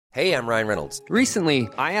Hey, I'm Ryan Reynolds. Recently,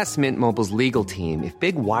 I asked Mint Mobile's legal team if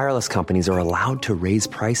big wireless companies are allowed to raise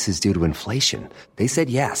prices due to inflation. They said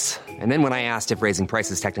yes. And then when I asked if raising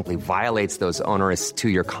prices technically violates those onerous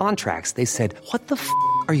two-year contracts, they said, "What the f***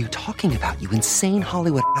 are you talking about, you insane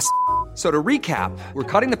Hollywood ass?" So to recap, we're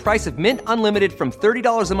cutting the price of Mint Unlimited from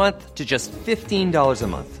 $30 a month to just $15 a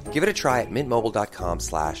month. Give it a try at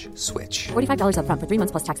mintmobile.com/switch. $45 up front for 3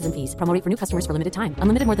 months plus taxes and fees. Promo rate for new customers for limited time.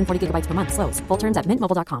 Unlimited more than 40 gigabytes per month. Slows full terms at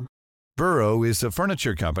mintmobile.com. Burrow is a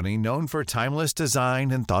furniture company known for timeless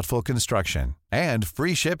design and thoughtful construction, and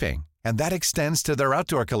free shipping, and that extends to their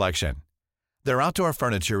outdoor collection. Their outdoor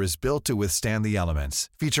furniture is built to withstand the elements,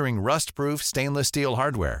 featuring rust-proof stainless steel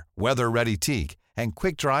hardware, weather-ready teak, and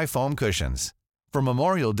quick-dry foam cushions. For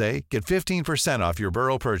Memorial Day, get 15% off your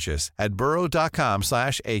Burrow purchase at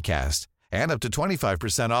burrow.com/acast, and up to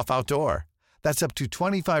 25% off outdoor. That's up to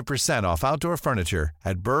 25% off outdoor furniture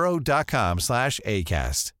at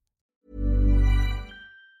burrow.com/acast.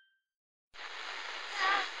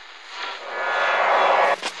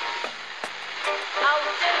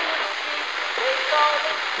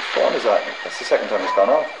 Which phone is that? That's the second time it's gone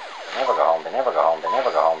off. They never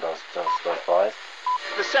go home, those boys.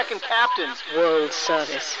 The second captain's World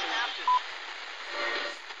Service.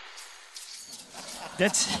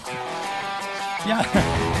 That's... Yeah,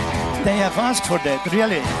 they have asked for that,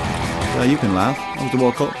 really. Well, you can laugh. That was the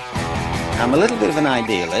World Cup. I'm a little bit of an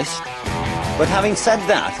idealist, but having said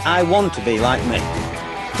that, I want to be like me.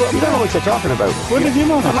 You don't know what you're talking about. What did you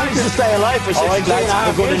know? I managed to stay alive for 6 years.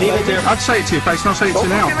 I'm going to leave it there. I'd say it to your face, not say it to you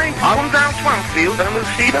now. Come down Swansfield and we'll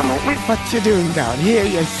see them, won't we? What you doing down here,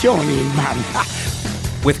 you shawny man?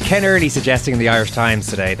 With Ken Early suggesting in the Irish Times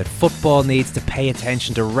today that football needs to pay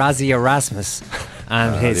attention to Rassie Erasmus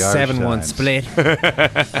and his 7-1 split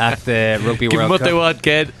at the Rugby World Cup. Give them what they want,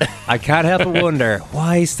 Ken. I can't help but wonder,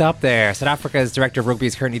 why stop there? South Africa's director of rugby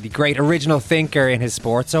is currently the great original thinker in his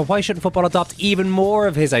sport, so why shouldn't football adopt even more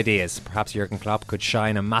of his ideas? Perhaps Jurgen Klopp could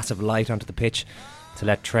shine a massive light onto the pitch to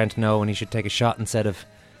let Trent know when he should take a shot instead of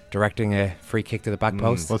directing a free kick to the back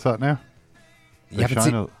post. What's that now? You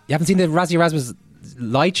haven't seen the Rassie Erasmus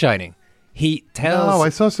light shining? He tells... No, I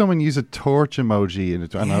saw someone use a torch emoji in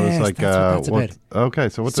it, and I was like, that's what? Okay,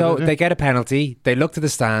 so what? So they get a penalty. They look to the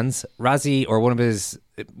stands. Rassie, or one of his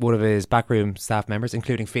backroom staff members,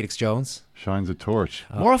 including Felix Jones, shines a torch.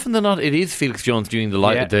 More often than not, it is Felix Jones doing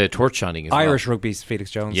the torch shining as Irish well. rugby's Felix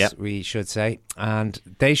Jones, we should say. And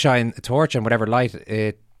they shine a torch, and whatever light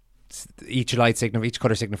each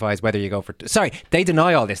colour signifies whether you go for... Sorry, they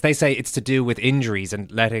deny all this. They say it's to do with injuries and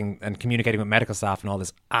communicating with medical staff and all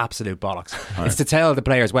this absolute bollocks. Right. It's to tell the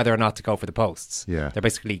players whether or not to go for the posts. Yeah. They're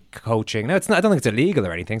basically coaching. No, it's not. I don't think it's illegal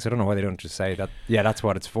or anything, so I don't know why they don't just say that. Yeah, that's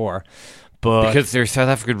what it's for. But because they're South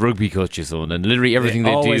African rugby coaches, and literally everything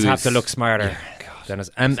they always do have to look smarter.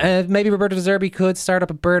 Maybe Roberto De Zerbi could start up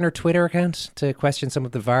a burner Twitter account to question some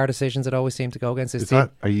of the VAR decisions that always seem to go against his team.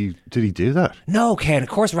 Did he do that? No, Ken. Of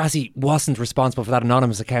course, Rassie wasn't responsible for that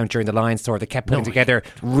anonymous account during the Lions tour that kept putting together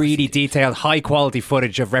really detailed, high-quality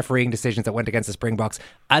footage of refereeing decisions that went against the Springboks.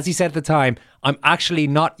 As he said at the time, I'm actually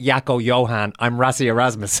not Jaco Johan, I'm Rassie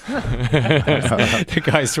Erasmus. The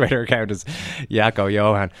guy's Twitter account is Jaco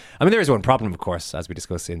Johan. I mean, there is one problem, of course, as we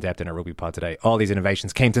discussed in depth in our rugby pod today. All these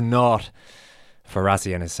innovations came to naught for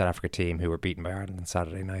Rassie and his South Africa team, who were beaten by Ireland on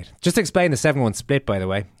Saturday night. Just to explain the 7-1 split, by the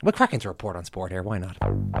way, we'll crack into a report on sport here, why not?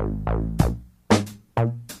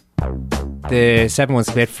 The 7-1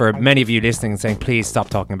 split, for many of you listening and saying, please stop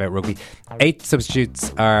talking about rugby. 8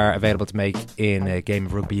 substitutes are available to make in a game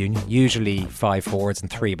of rugby union, usually 5 forwards and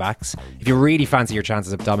 3 backs. If you really fancy your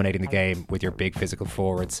chances of dominating the game with your big physical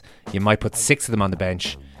forwards, you might put 6 of them on the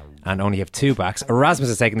bench and only have 2 backs. Erasmus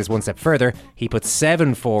has taken this one step further. He put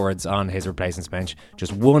 7 forwards on his replacements bench,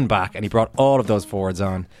 just 1 back, and he brought all of those forwards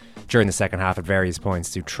on during the second half at various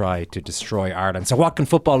points to try to destroy Ireland. So what can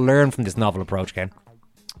football learn from this novel approach, Ken?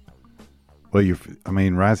 Well,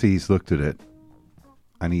 Rassie's looked at it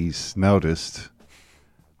and he's noticed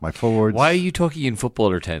my forwards. Why are you talking in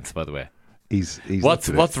footballer tense, by the way? He's what's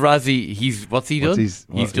Rassie? What's he done? He's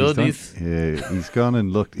gone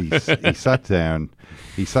and looked. He sat down.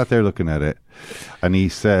 He sat there looking at it, and he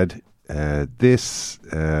said, "These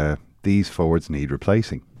forwards need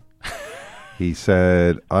replacing." He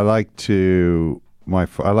said, "I like my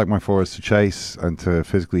forwards to chase and to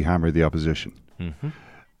physically hammer the opposition,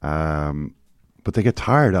 but they get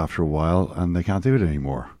tired after a while and they can't do it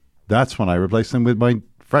anymore. That's when I replace them with my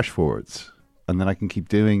fresh forwards." And then I can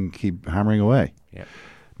keep hammering away. Yeah.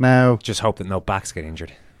 Now, just hope that no backs get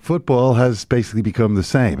injured. Football has basically become the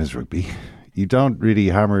same as rugby. You don't really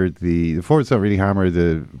hammer the forwards don't really hammer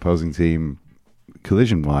the opposing team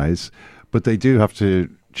collision wise, but they do have to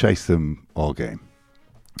chase them all game.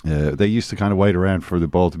 They used to kind of wait around for the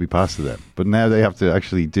ball to be passed to them, but now they have to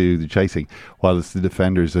actually do the chasing, while it's the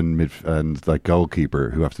defenders and like goalkeeper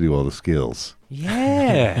who have to do all the skills.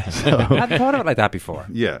 Yeah, I hadn't thought of it like that before.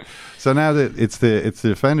 Yeah, so now that it's the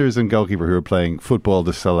defenders and goalkeeper who are playing football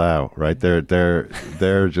de Salau, right?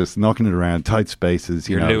 They're just knocking it around tight spaces,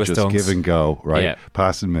 you know, Lewis just Dunks. give and go, right? Yeah.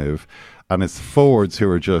 Pass and move. And it's forwards who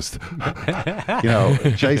are just, you know,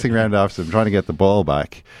 chasing around after them, trying to get the ball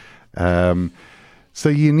back. So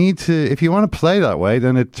you need to, if you want to play that way,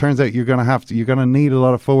 then it turns out you're going to need a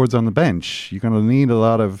lot of forwards on the bench. You're going to need a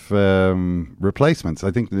lot of replacements.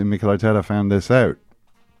 I think that Mikel Arteta found this out,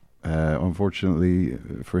 unfortunately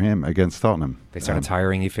for him, against Tottenham. They started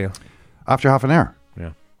tiring, you feel? After half an hour.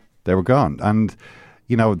 Yeah. They were gone. And,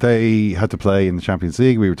 you know, they had to play in the Champions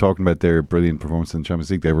League. We were talking about their brilliant performance in the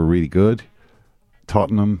Champions League. They were really good.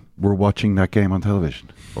 Tottenham were watching that game on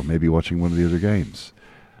television, or maybe watching one of the other games.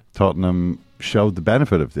 Tottenham showed the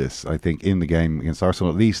benefit of this, I think, in the game against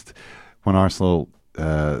Arsenal. At least when Arsenal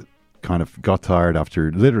kind of got tired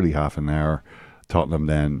after literally half an hour, Tottenham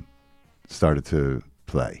then started to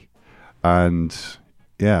play. And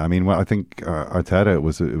yeah, I mean, well, I think Arteta, it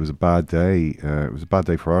was a bad day. It was a bad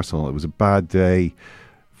day for Arsenal. It was a bad day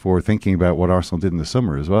for thinking about what Arsenal did in the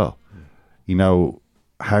summer as well. You know,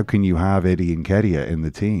 how can you have Eddie Nketiah in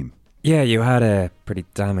the team? Yeah, you had a pretty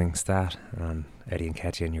damning stat on Eddie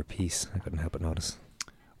Nketiah in your piece. I couldn't help but notice.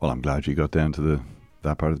 Well, I'm glad you got down to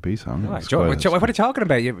that part of the piece, Alan. What are you talking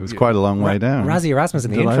about? It was quite a long way down. Razzie Erasmus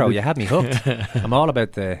in the intro, you had me hooked. I'm all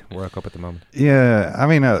about the World Cup at the moment. Yeah, I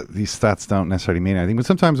mean, these stats don't necessarily mean anything, but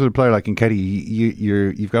sometimes with a player like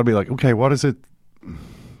Nketiah, you've got to be like, okay, what is it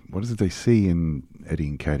they see in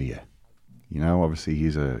Eddie Nketiah? You know, obviously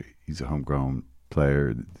he's a homegrown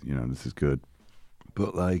player. You know, this is good,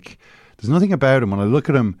 but like, there's nothing about him. When I look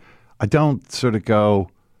at him, I don't sort of go.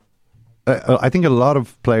 I think a lot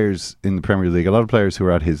of players in the Premier League, a lot of players who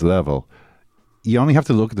are at his level, you only have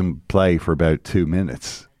to look at them play for about 2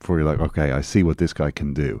 minutes before you're like, okay, I see what this guy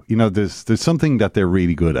can do. You know, there's something that they're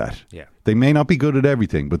really good at. Yeah. They may not be good at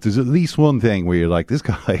everything, but there's at least one thing where you're like, this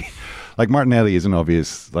guy, like Martinelli is an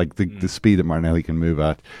obvious, like the speed that Martinelli can move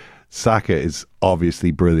at. Saka is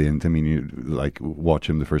obviously brilliant. I mean, you like watch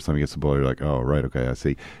him the first time he gets the ball, you're like, oh, right, okay, I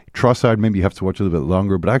see. Trossard, maybe you have to watch a little bit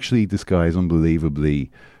longer, but actually this guy is unbelievably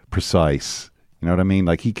precise. You know what I mean?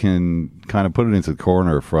 Like, he can kind of put it into the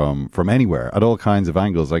corner from anywhere at all kinds of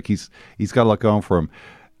angles. Like, he's got a lot going for him.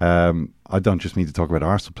 I don't just need to talk about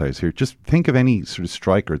Arsenal players here. Just think of any sort of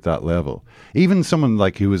striker at that level. Even someone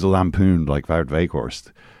like who was lampooned like Wout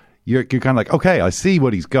Weghorst. You're kind of like, okay, I see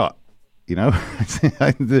what he's got. You know,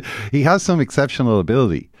 he has some exceptional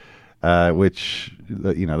ability, which,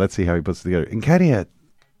 you know, let's see how he puts it together. In Nketiah,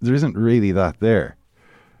 there isn't really that there.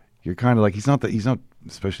 You're kind of like, he's not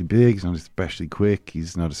especially big, he's not especially quick,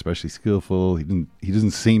 he's not especially skillful, he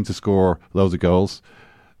doesn't seem to score loads of goals.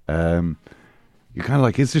 You're kind of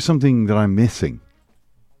like, is there something that I'm missing?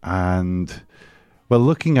 And, well,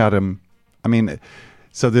 looking at him, I mean,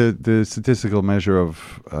 so the statistical measure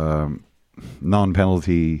of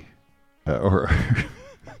non-penalty or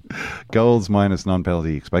goals minus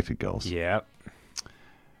non-penalty expected goals,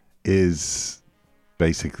 is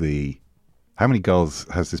basically how many goals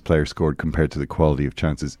has this player scored compared to the quality of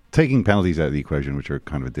chances, taking penalties out of the equation, which are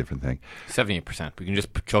kind of a different thing. 78%. We can just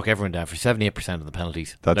chuck everyone down for 78% of the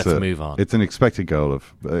penalties. Let's move on. It's an expected goals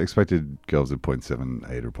of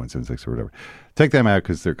 0.78 or 0.76 or whatever. Take them out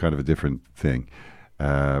because they're kind of a different thing.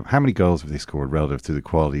 How many goals have they scored relative to the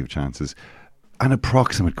quality of chances? An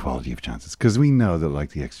approximate quality of chances, because we know that like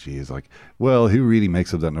the XG is like, well, who really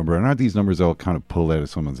makes up that number? And aren't these numbers all kind of pulled out of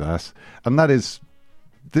someone's ass? And that is,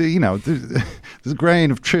 there's a grain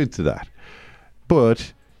of truth to that,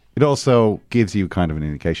 but it also gives you kind of an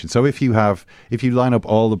indication. So if you line up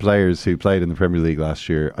all the players who played in the Premier League last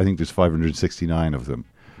year, I think there's 569 of them.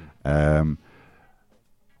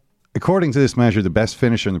 According to this measure, the best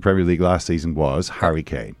finisher in the Premier League last season was Harry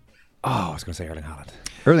Kane. Oh, I was going to say Erling Haaland.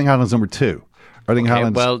 Erling Haaland's number 2.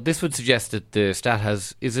 Haaland's, well, this would suggest that the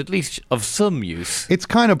stat is at least of some use. It's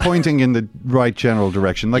kind of pointing in the right general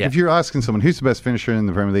direction. Like, if you're asking someone who's the best finisher in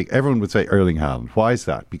the Premier League, everyone would say Erling Haaland. Why is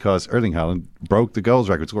that? Because Erling Haaland broke the goals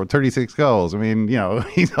record, scored 36 goals. I mean, you know,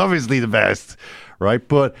 he's obviously the best, right?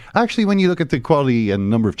 But actually, when you look at the quality and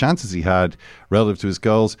number of chances he had relative to his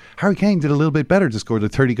goals, Harry Kane did a little bit better to score the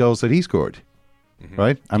 30 goals that he scored.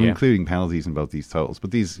 Right? I'm including penalties in both these totals.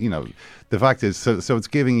 But these, you know, the fact is, so it's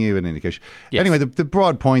giving you an indication. Yes. Anyway, the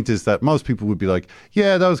broad point is that most people would be like,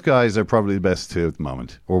 yeah, those guys are probably the best two at the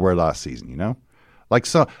moment, or were last season, you know? Like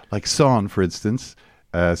Son, for instance.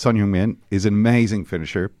 Son Heung-min is an amazing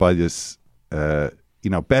finisher by this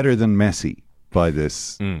better than Messi by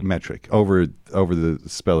this metric over the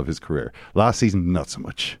spell of his career. Last season, not so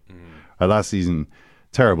much. Last season,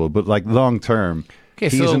 terrible. But like long term,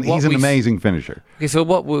 he's an amazing finisher. Okay, so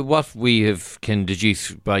what we can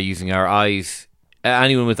deduce by using our eyes.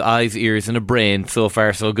 Anyone with eyes, ears, and a brain, so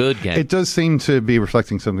far so good, Ken. It does seem to be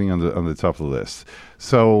reflecting something on the top of the list.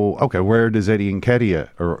 So, okay, where does Eddie Nketiah?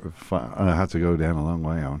 I had to go down a long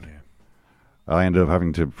way on. Yeah. I ended up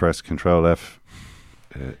having to press Control F.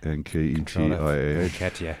 Nketiah.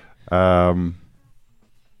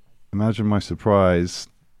 Imagine my surprise.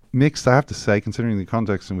 Mixed, I have to say, considering the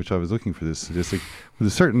context in which I was looking for this statistic, with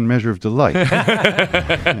a certain measure of delight.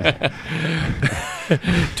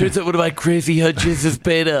 Turns out one of my crazy hunches has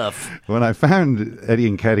paid off. When I found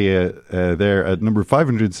Eddie Nketiah there at number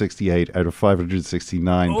 568 out of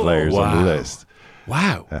 569 players on the list.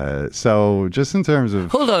 Wow. So just in terms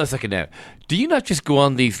of... Hold on a second now. Do you not just go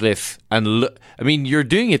on these lists and look... I mean, you're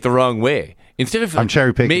doing it the wrong way. Instead of I'm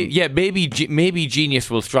cherry picking. Maybe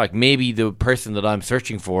genius will strike. Maybe the person that I'm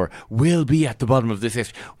searching for will be at the bottom of this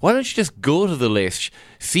list. Why don't you just go to the list,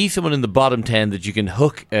 see someone in the bottom 10 that you can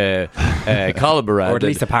hook a column around, or at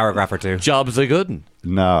least a paragraph or two. Job's a good one.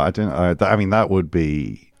 No, I don't. I mean, that would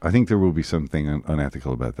be. I think there will be something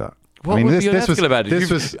unethical about that. What would be unethical about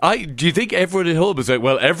it? Do you think everyone at home is like,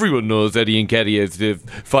 well, everyone knows Eddie Nketiah is the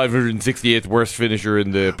 568th worst finisher in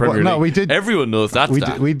the Premier League? No, we did. Everyone knows that.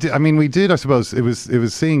 We did. I mean, we did. I suppose it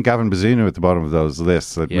was seeing Gavin Bazunu at the bottom of those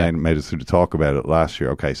lists that made us sort of talk about it last year.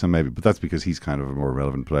 Okay, so maybe, but that's because he's kind of a more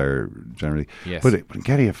relevant player generally. Yes. But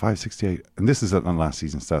Nketiah 568, and this is on last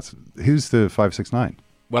season's stats. Who's the 569?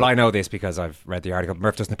 Well, I know this because I've read the article.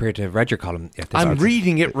 Murph doesn't appear to have read your column yet. I'm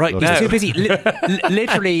reading it right now. He's too busy.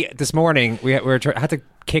 Literally this morning, we had to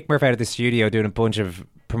kick Murph out of the studio doing a bunch of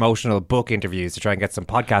promotional book interviews to try and get some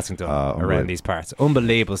podcasting done around these parts.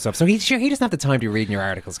 Unbelievable stuff. So he doesn't have the time to be reading your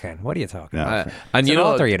articles, Ken. What are you talking about? And you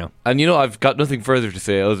know, author, and I've got nothing further to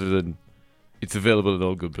say other than it's available in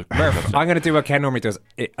all good books. Murph, I'm going to do what Ken normally does.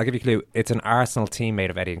 I'll give you a clue. It's an Arsenal teammate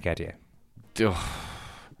of Eddie Nketiah.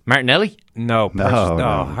 Martinelli? No. No.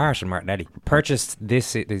 Harsh on Martinelli. Purchased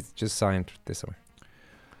this, they just signed this summer.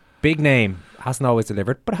 Big name, hasn't always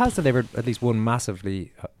delivered, but has delivered at least one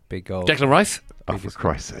massively big goal. Declan Rice? Oh, for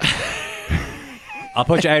Christ's sake. I'll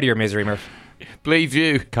put you out of your misery, Murph. Please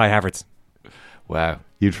you. Kai Havertz. Wow.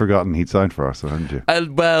 You'd forgotten he'd signed for Arsenal, hadn't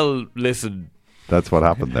you? Well, listen. That's what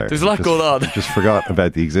happened there. There's a lot going on. Just forgot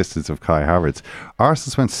about the existence of Kai Havertz.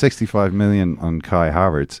 Arsenal spent 65 million on Kai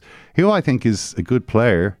Havertz, who I think is a good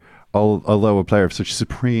player, although a player of such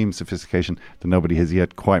supreme sophistication that nobody has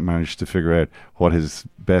yet quite managed to figure out what his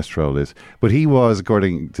best role is. But he was,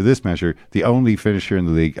 according to this measure, the only finisher in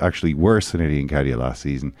the league actually worse than Eddie Nketiah last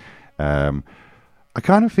season. I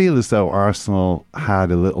kind of feel as though Arsenal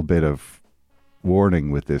had a little bit of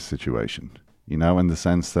warning with this situation. You know, in the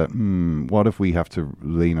sense that, what if we have to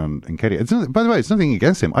lean on Nketiah? By the way, it's nothing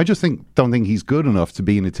against him. I just don't think he's good enough to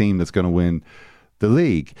be in a team that's going to win the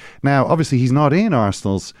league. Now, obviously, he's not in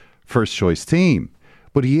Arsenal's first choice team,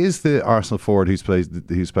 but he is the Arsenal forward who's played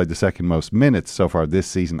the second most minutes so far this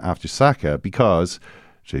season after Saka, because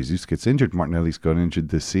Jesus gets injured. Martinelli's got injured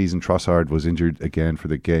this season. Trossard was injured again for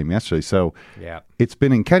the game yesterday. So it's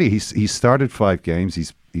been Nketiah. He's started 5 games.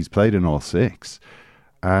 He's played in all 6,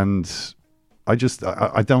 and I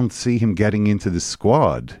don't see him getting into the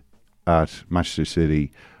squad at Manchester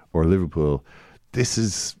City or Liverpool. This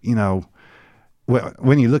is,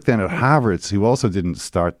 when you look then at Havertz, who also didn't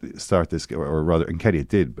start this, or rather Nketiah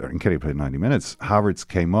did. Nketiah played 90 minutes. Havertz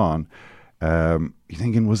came on. You're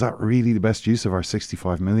thinking, was that really the best use of our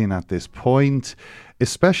 65 million at this point?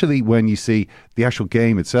 Especially when you see the actual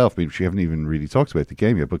game itself, which we haven't even really talked about the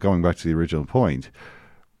game yet, but going back to the original point,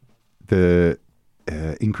 the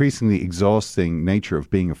increasingly exhausting nature of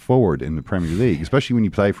being a forward in the Premier League, especially when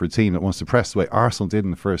you play for a team that wants to press the way Arsenal did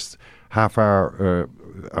in the first half hour.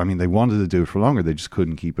 They wanted to do it for longer. They just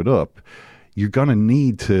couldn't keep it up. You're going to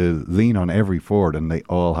need to lean on every forward, and they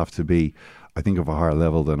all have to be, I think, of a higher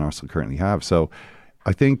level than Arsenal currently have. So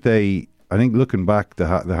I think looking back, the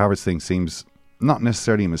Havertz thing seems not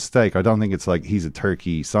necessarily a mistake. I don't think it's like he's a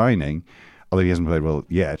turkey signing, although he hasn't played well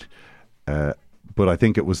yet. But I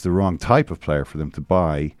think it was the wrong type of player for them to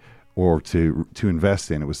buy or to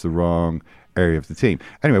invest in. It was the wrong area of the team.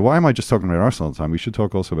 Anyway, why am I just talking about Arsenal all the time? We should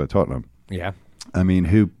talk also about Tottenham. Yeah. I mean,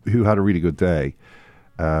 who had a really good day.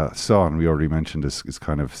 Son, we already mentioned, is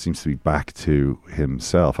kind of seems to be back to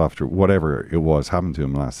himself after whatever it was happened to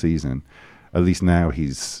him last season. At least now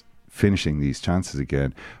he's finishing these chances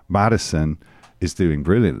again. Maddison is doing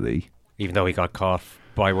brilliantly. Even though he got caught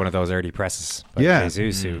by one of those early presses by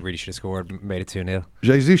Jesus, who really should have scored, made it 2-0.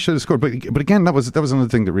 Jesus should have scored, but again, that was another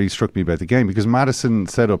thing that really struck me about the game, because Maddison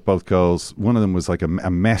set up both goals. One of them was like a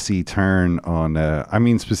messy turn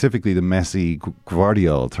on, specifically the messy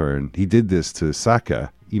Gvardiol turn. He did this to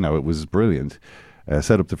Saka. It was brilliant.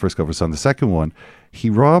 Set up the first goal for Son. The second one, he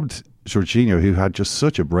robbed Jorginho, who had just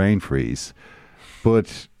such a brain freeze,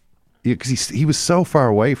 but because he was so far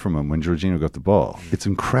away from him when Jorginho got the ball. It's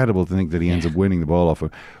incredible to think that he ends up winning the ball off him.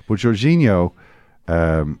 But Jorginho,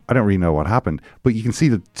 I don't really know what happened, but you can see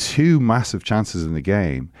the two massive chances in the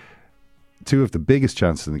game, two of the biggest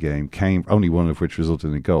chances in the game came, only one of which resulted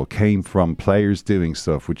in a goal, came from players doing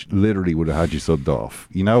stuff which literally would have had you subbed off.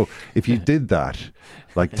 If you did that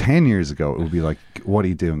like 10 years ago, it would be like, what are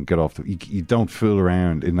you doing? Get off. You don't fool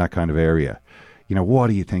around in that kind of area. What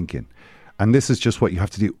are you thinking? And this is just what you have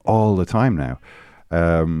to do all the time now.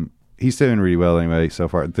 He's doing really well anyway so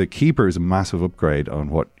far. The keeper is a massive upgrade on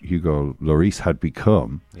what Hugo Lloris had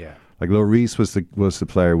become. Yeah, like Lloris was the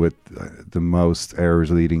player with the most errors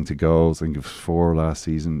leading to goals. I think it was 4 last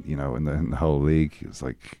season. In the whole league, it was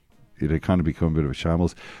like it had kind of become a bit of a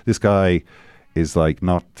shambles. This guy is like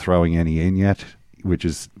not throwing any in yet, which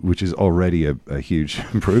is already a huge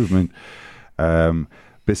improvement.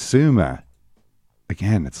 Bissouma.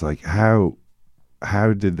 Again, it's like how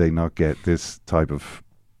did they not get this type of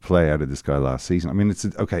play out of this guy last season? I mean, it's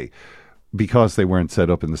okay because they weren't set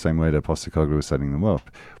up in the same way that Postecoglou was setting them up.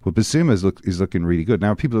 But Bissouma is looking really good.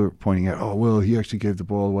 Now, people are pointing out, oh, well, he actually gave the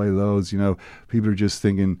ball away loads. People are just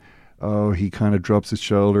thinking, oh, he kind of drops his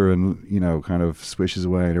shoulder and, kind of swishes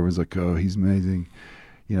away. And everyone's like, oh, he's amazing.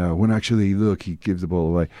 When actually, look, he gives the ball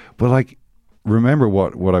away. But, like, remember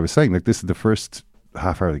what I was saying. Like, this is the first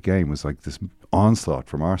half hour of the game was like this onslaught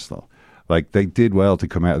from Arsenal. Like, they did well to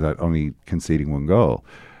come out of that only conceding one goal.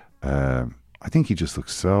 I think he just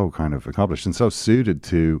looks so kind of accomplished and so suited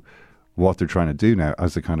to what they're trying to do now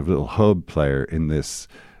as a kind of little hub player in this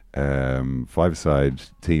five-side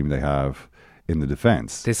team they have in the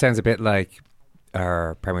defence. This sounds a bit like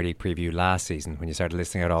our Premier League preview last season when you started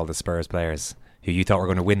listing out all the Spurs players who you thought were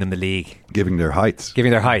going to win them the league. Giving their heights,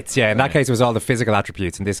 yeah. In that case, it was all the physical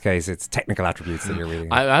attributes. In this case, it's technical attributes that you're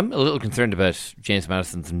reading. I'm a little concerned about James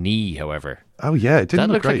Maddison's knee, however. Oh, yeah, it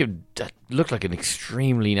didn't look great. That looked like an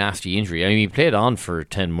extremely nasty injury. I mean, he played on for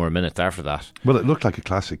 10 more minutes after that. Well, it looked like a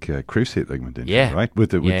classic cruciate ligament injury, right? With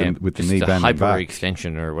the knee bending back.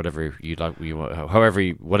 Hyperextension or whatever you like,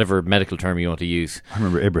 whatever medical term you want to use. I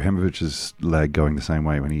remember Ibrahimovic's leg going the same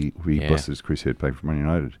way when he busted his cruciate playing for Man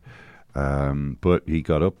United. But he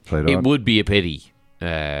got up, played on. It would be a pity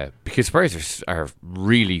because Spurs are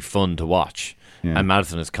really fun to watch, and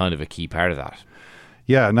Maddison is kind of a key part of that.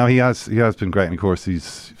 Yeah, no, he has been great, and of course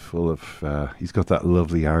he's full of he's got that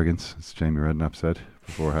lovely arrogance, as Jamie Redknapp said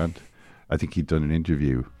beforehand. I think he'd done an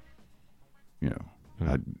interview,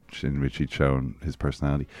 in which he'd shown his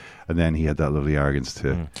personality, and then he had that lovely arrogance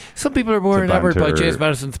to. Some people are more enamoured by James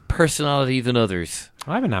Maddison's personality than others.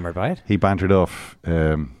 I'm enamoured by it. He bantered off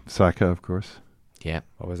Saka, of course. Yeah.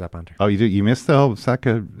 What was that banter? Oh, you missed the whole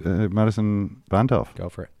Saka Maddison band off. Go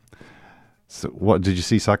for it. So, what did you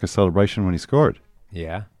see Saka's celebration when he scored?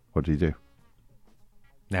 Yeah. What did he do?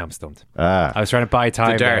 Now I'm stumped. I was trying to buy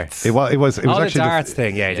time. The darts. It was actually the darts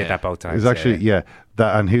thing. Yeah, he did that both times. It was actually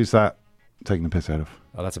that. And who's that taking the piss out of?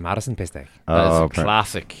 Oh, that's a Maddison piss take. That is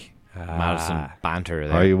classic Maddison banter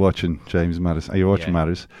there. Are you watching James Maddison? Are you watching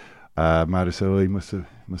Madders? Maddison, oh, he must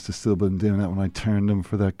have still been doing that when I turned him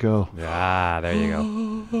for that goal. There you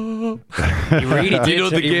go. He really did. You know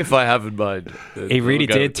the gif I have in mind. He really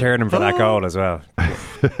did turn him for that goal as well.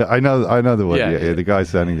 I know the one. Yeah, the guy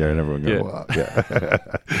standing there and everyone going, wow. Yeah.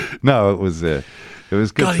 No, it was good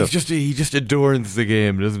God, stuff. he just adorns the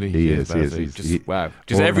game, doesn't he? He is. Wow.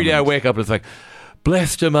 Just every day I wake up and it's like,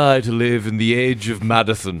 blessed am I to live in the age of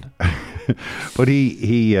Maddison. But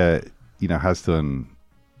he has done,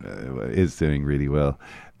 is doing really well,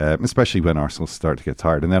 especially when Arsenal start to get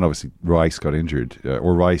tired. And then obviously Rice got injured,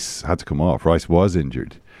 or Rice had to come off. Rice was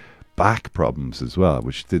injured. Back problems as well,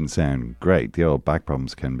 which didn't sound great. The old back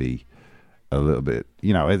problems can be a little bit,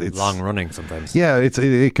 it's long running sometimes. Yeah,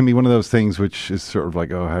 it can be one of those things which is sort of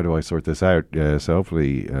like, oh, how do I sort this out? So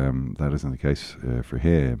hopefully that isn't the case for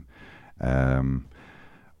him.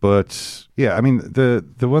 But yeah, I mean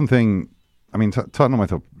the one thing, I mean Tottenham I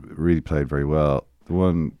thought really played very well. The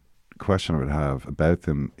one question I would have about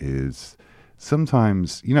them is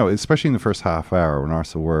sometimes, especially in the first half hour when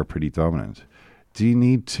Arsenal were pretty dominant, do you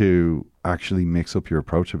need to actually mix up your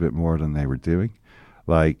approach a bit more than they were doing?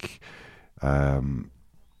 Like,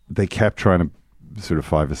 they kept trying to sort of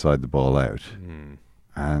five-a-side the ball out,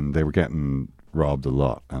 and they were getting robbed a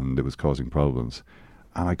lot, and it was causing problems.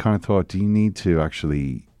 And I kind of thought, do you need to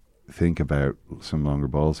actually think about some longer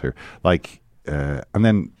balls here? Like, and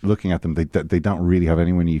then looking at them, they don't really have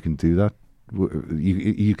anyone you can do that.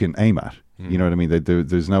 You can aim at. You know what I mean?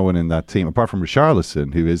 There's no one in that team apart from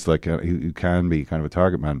Richarlison, who is like who can be kind of a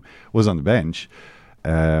target man. Was on the bench.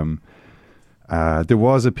 There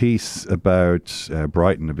was a piece about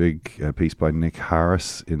Brighton, a big piece by Nick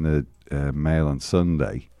Harris in the Mail on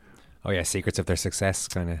Sunday. Oh yeah, secrets of their success,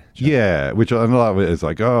 kind of. Yeah, which a lot of it is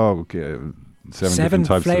like, okay, seven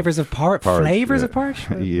types flavors of porridge. Flavors of porridge.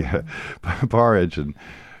 Yeah, porridge. And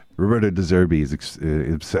Roberto De Zerbi is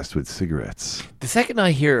obsessed with cigarettes. The second I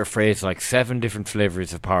hear a phrase like 7 different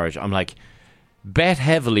flavors of porridge, I'm like, bet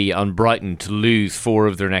heavily on Brighton to lose 4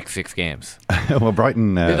 of their next 6 games. Well,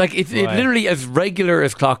 Brighton... it's literally as regular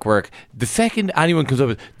as clockwork. The second anyone comes up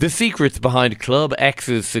with the secrets behind Club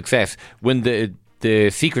X's success, when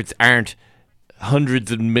the secrets aren't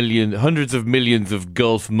hundreds of millions of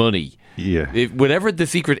Gulf money. Yeah. Whatever the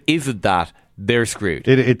secret isn't that, they're screwed.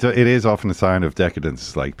 It is often a sign of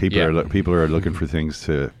decadence. Like people are looking for things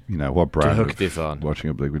to, what brand to hook this on.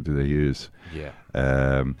 Watching a liquid do they use? Yeah.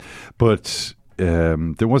 But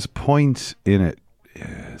there was a point in it.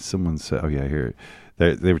 Someone said, here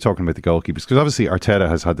they were talking about the goalkeepers, because obviously Arteta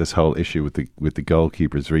has had this whole issue with the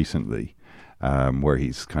goalkeepers recently. Where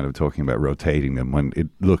he's kind of talking about rotating them, when it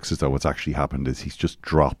looks as though what's actually happened is he's just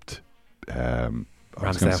dropped. I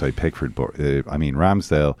was going to say Pickford, but I mean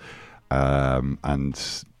Ramsdale,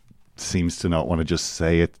 and seems to not want to just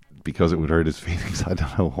say it because it would hurt his feelings. I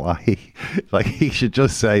don't know why. Like, he should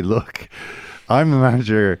just say, "Look, I'm the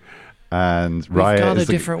manager." And Raya is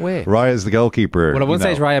Raya's the goalkeeper. Well, at one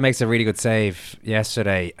stage, Raya makes a really good save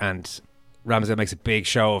yesterday, and Ramsdale makes a big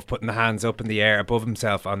show of putting the hands up in the air above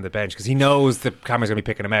himself on the bench, because he knows the camera's going to be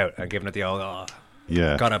picking him out and giving it the old,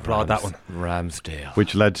 gotta applaud that one. Ramsdale.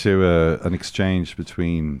 Which led to an exchange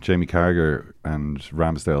between Jamie Carragher and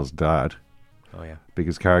Ramsdale's dad. Oh, yeah.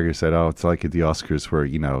 Because Carragher said, it's like at the Oscars where,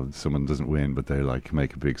 someone doesn't win, but they like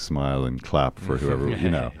make a big smile and clap for whoever,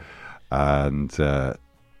 And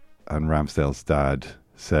Ramsdale's dad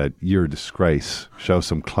said, "You're a disgrace. Show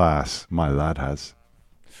some class. My lad has."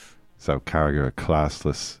 So Carragher,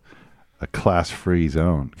 a class-free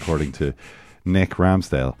zone, according to Nick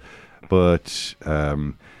Ramsdale. But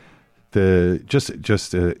there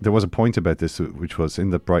was a point about this, which was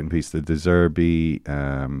in the Brighton piece. The De Zerbi,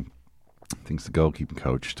 I think it's the goalkeeping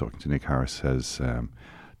coach, talking to Nick Harris,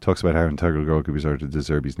 talks about how integral goalkeepers are to De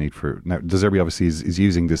Zerbi's need for. Now, De Zerbi obviously is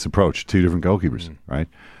using this approach, 2 different goalkeepers, right?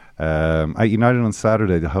 At United on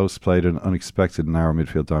Saturday, the hosts played an unexpected narrow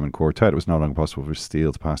midfield diamond quartet. It was no longer possible for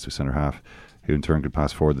Steele to pass to a centre-half, who in turn could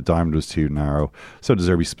pass forward. The diamond was too narrow, so De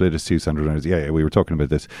Zerbi split his 2 centre-halves. Yeah, we were talking about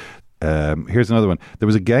this. Here's another one. There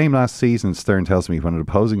was a game last season, Stern tells me, when an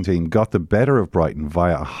opposing team got the better of Brighton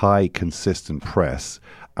via a high, consistent press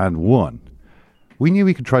and won. We knew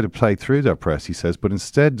we could try to play through that press, he says, but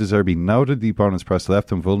instead De Zerbi noted the opponent's press left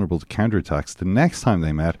them vulnerable to counterattacks. The next time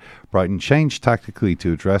they met, Brighton changed tactically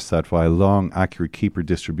to address that via long, accurate keeper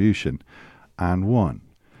distribution and won.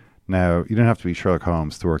 Now, you don't have to be Sherlock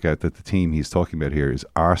Holmes to work out that the team he's talking about here is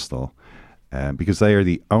Arsenal, because they are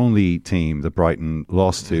the only team that Brighton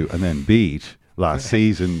lost to and then beat last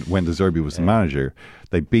season when De Zerbi was the manager.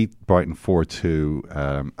 They beat Brighton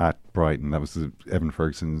 4-2 at Brighton. That was Evan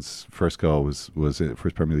Ferguson's first goal, was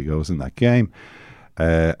first Premier League goal was in that game.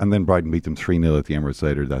 And then Brighton beat them 3-0 at the Emirates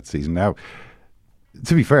later that season. Now,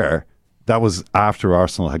 to be fair, that was after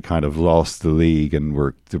Arsenal had kind of lost the league and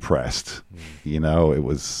were depressed. It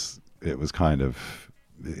was kind of,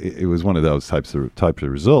 it was one of those types of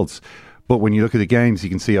results. But when you look at the games, you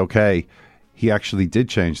can see, okay, he actually did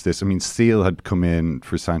change this. I mean, Steele had come in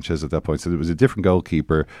for Sanchez at that point, so there was a different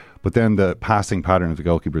goalkeeper, but then the passing pattern of the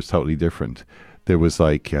goalkeeper is totally different. There was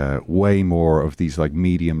like way more of these like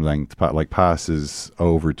medium length, like passes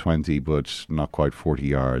over 20, but not quite 40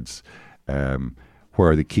 yards,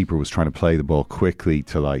 where the keeper was trying to play the ball quickly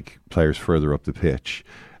to like players further up the pitch,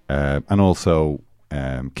 and also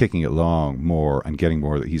kicking it long more and getting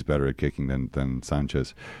more. That he's better at kicking than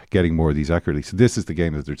Sanchez, getting more of these accurately. So this is the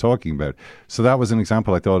game that they're talking about. So that was an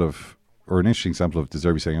example I thought of, or an interesting example of De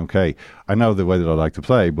Zerbi saying, okay, I know the way that I like to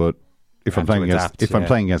play, but if I'm playing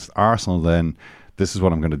against Arsenal, then this is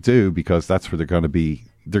what I'm going to do, because that's where they're going to be.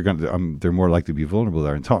 They're more likely to be vulnerable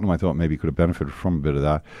there. And Tottenham, I thought, maybe could have benefited from a bit of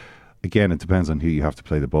that. Again, it depends on who you have to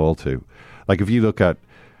play the ball to. Like if you look at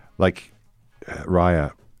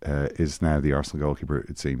Raya. Is now the Arsenal goalkeeper.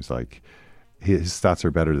 It seems like his stats are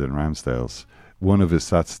better than Ramsdale's. One of his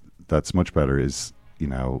stats that's much better is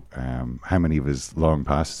how many of his long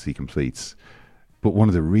passes he completes. But one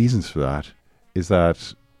of the reasons for that is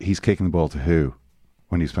that he's kicking the ball to who?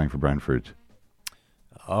 when he was playing for Brentford.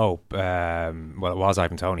 Well, it was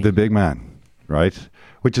Ivan Toney. The big man, right?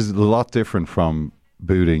 Which is a lot different from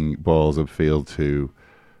booting balls upfield to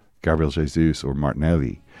Gabriel Jesus or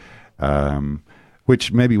Martinelli,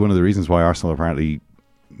 which may be one of the reasons why Arsenal apparently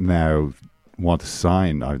now want to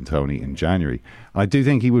sign Ivan Toney in January. I do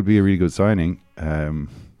think he would be a really good signing,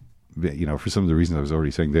 for some of the reasons I was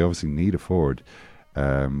already saying. They obviously need a forward,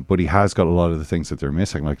 but he has got a lot of the things that they're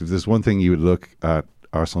missing. Like, if there's one thing you would look at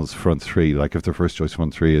Arsenal's front three, like if their first choice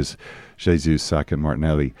front three is Jesus, Saka and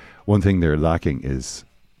Martinelli, one thing they're lacking is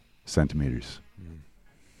centimetres.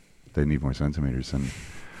 They need more centimetres, and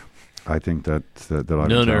I think that Ivan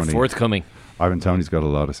Toney, forthcoming. Ivan Toney's got a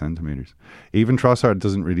lot of centimetres. Even Trossard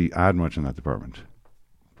doesn't really add much in that department,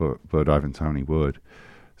 but Ivan Toney would.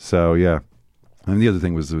 So yeah, and the other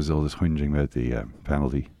thing was there was all this whinging about the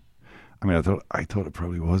penalty. I mean, I thought it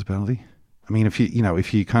probably was a penalty. I mean, if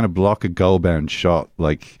you kind of block a goal-bound shot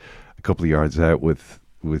like a couple of yards out with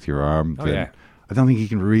your arm, then I don't think you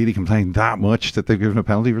can really complain that much that they've given a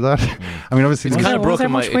penalty for that. I mean, obviously, it's kind of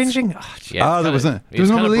broken my whinging. There was an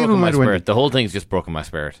unbelievable amount of whinging. The whole thing's just broken my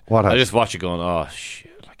spirit. What? I just watch it going, oh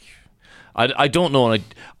shit! Like, I don't know, and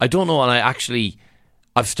I don't know, and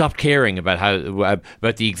I've stopped caring about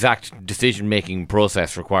the exact decision-making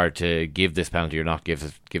process required to give this penalty or not give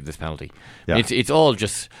this penalty. Yeah. It's all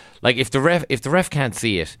just like if the ref can't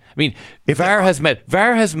see it. I mean, VAR has made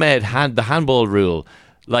the handball rule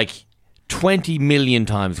like 20 million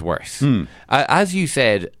times worse. As you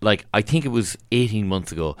said, like I think it was 18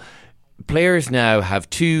 months ago, players now have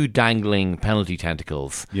two dangling penalty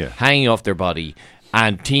tentacles hanging off their body.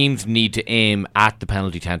 And teams need to aim at the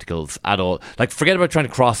penalty tentacles at all. Like, forget about trying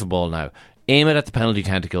to cross a ball now. Aim it at the penalty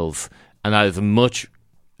tentacles, and that is a much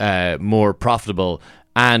more profitable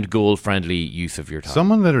and goal-friendly use of your time.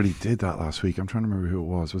 Someone literally did that last week. I'm trying to remember who it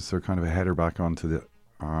was. Was there kind of a header back onto the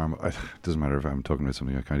arm? It doesn't matter if I'm talking about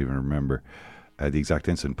something I can't even remember the exact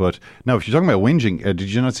incident. But no, if you're talking about whinging,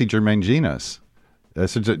 did you not see Jermaine Ginas?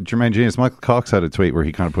 Jermaine Ginas, Michael Cox had a tweet where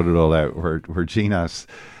he kind of put it all out, where Ginas...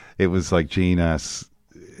 It was like Ginas.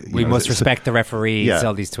 We must respect the referees.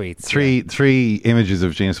 All these tweets. Three images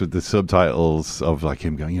of Ginas with the subtitles of like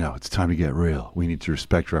him going, it's time to get real. We need to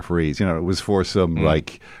respect referees. It was for some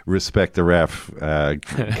like respect the ref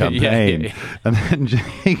campaign. And then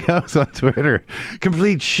he goes on Twitter,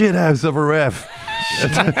 complete shithouse of a ref.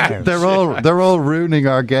 they're all ruining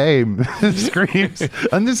our game. Screams.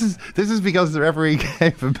 And this is because the referee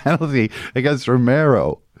gave a penalty against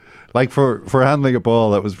Romero. Like for handling a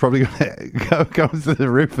ball that was probably going to go to the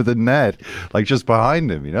roof of the net, like just behind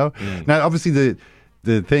him, Now, obviously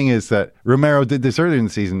the thing is that Romero did this earlier in the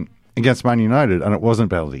season against Man United, and it wasn't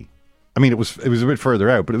a penalty. I mean, it was a bit further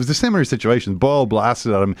out, but it was a similar situation. Ball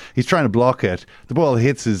blasted at him. He's trying to block it. The ball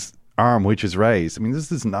hits his arm, which is raised. I mean, this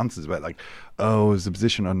is nonsense about like, is the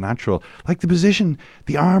position unnatural? Like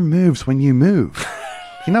the arm moves when you move.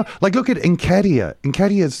 Like look at Nketiah.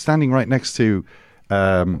 Nketiah is standing right next to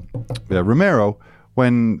Romero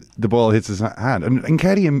when the ball hits his hand, and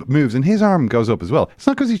Nketiah moves and his arm goes up as well. It's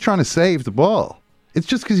not because he's trying to save the ball, it's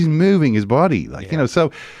just because he's moving his body,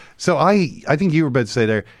 so I think you were about to say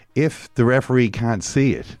there, if the referee can't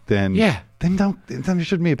see it, then there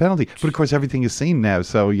shouldn't be a penalty. But of course everything is seen now,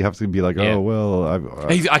 so you have to be like,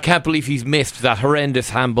 I can't believe he's missed that horrendous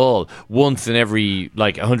handball once in every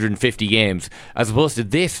 150 games, as opposed to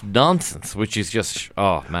this nonsense, which is just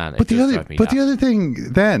But the other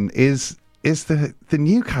thing then is the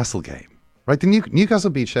Newcastle game. Right, the Newcastle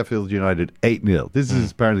beat Sheffield United 8-0. This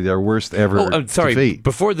is apparently their worst ever defeat.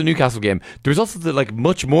 Before the Newcastle game, there was also the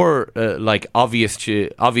much more obviously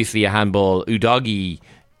a handball. Udogie,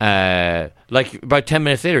 about 10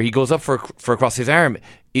 minutes later, he goes up for a cross. His arm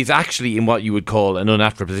is actually in what you would call an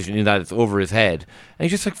unnatural position, in that it's over his head, and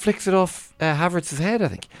he just flicks it off Havertz's head. I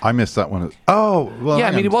think I missed that one. Oh, well, yeah.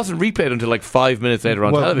 I mean, it wasn't replayed until 5 minutes later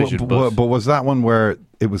on television. But was that one where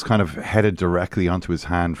it was kind of headed directly onto his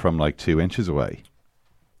hand from 2 inches away?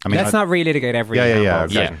 I mean, let's not relitigate every.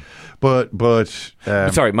 Okay. But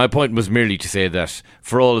sorry, my point was merely to say that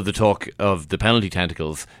for all of the talk of the penalty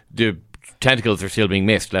tentacles, the tentacles are still being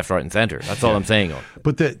missed left, right, and centre. That's all I'm saying.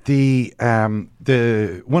 But the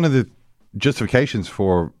one of the justifications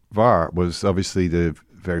for VAR was obviously the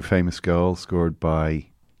very famous goal scored by,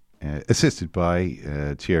 assisted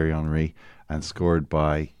by Thierry Henry, and scored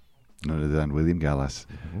by none other than William Gallas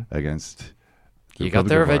against. You got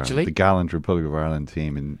there eventually. The gallant Republic of Ireland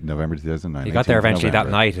team in November 2009. You got there eventually that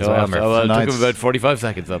night as well. It took him about 45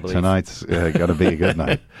 seconds, I believe. Tonight's got to be a good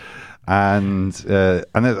night. And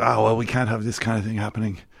then, we can't have this kind of thing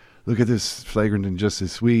happening. Look at this flagrant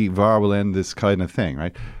injustice. VAR will end this kind of thing,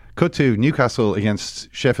 right? cut to Newcastle against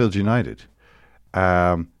Sheffield United.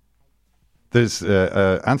 There's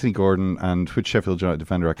Anthony Gordon and which Sheffield United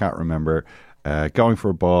defender, I can't remember, going for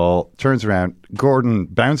a ball, turns around, Gordon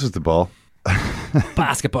bounces the ball.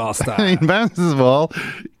 Basketball style. He bounces the ball,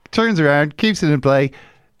 turns around, keeps it in play,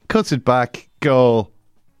 cuts it back, goal.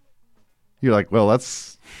 You're like, well,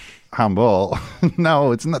 that's handball.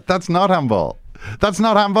 No, it's not. That's not handball. That's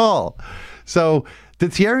not handball. So the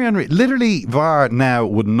Thierry Henry, literally VAR now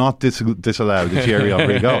would not disallow the Thierry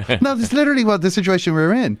Henry goal. No, that's literally what the situation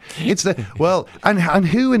we're in. It's and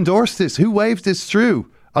who endorsed this? Who waved this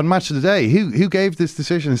through on Match of the Day? Who gave this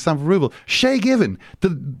decision in stamp of approval? Shay Given, the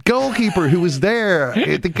goalkeeper who was there.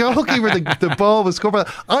 The goalkeeper, the ball was covered.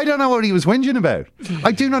 I don't know what he was whinging about.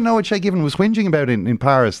 I do not know what Shay Given was whinging about in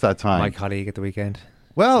Paris that time. My colleague at the weekend.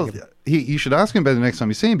 Well, you should ask him about it the next time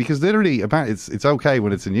you see him, because literally, apparently, it's okay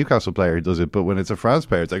when it's a Newcastle player who does it, but when it's a France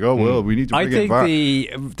player, it's like, oh well, we need to bring in VAR. I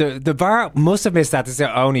think the VAR must have missed that. This is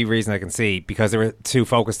the only reason I can see, because they were too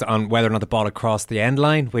focused on whether or not the ball had crossed the end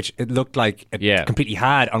line, which it looked like it completely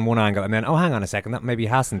had on one angle, and then hang on a second, that maybe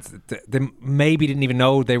hasn't. They maybe didn't even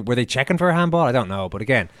know were they checking for a handball. I don't know, but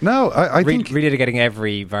again, no, I think really getting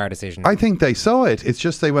every VAR decision. I think they saw it. It's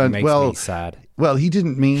just they went, makes me sad. Well, he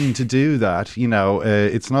didn't mean to do that.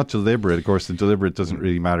 It's not deliberate. Of course, the deliberate doesn't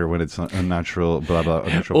really matter when it's unnatural, blah, blah,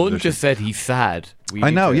 unnatural. Owen just said he's sad. I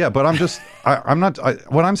know, but I'm not.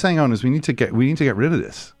 What I'm saying, Owen, is we need to get rid of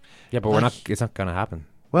this. Yeah, but it's not going to happen.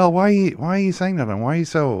 Well, why are you saying that, and why are you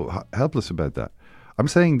so helpless about that? I'm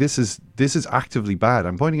saying this is actively bad.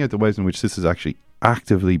 I'm pointing out the ways in which this is actually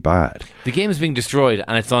actively bad. The game is being destroyed,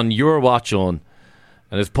 and it's on your watch, Owen.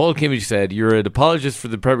 And as Paul Kimmage said, you're an apologist for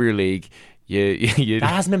the Premier League. That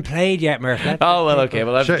hasn't been played yet, Murph. Oh, well, okay.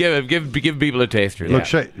 Well, give people a taster. Look,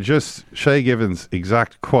 Shay Given's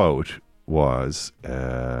exact quote was,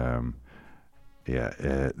 there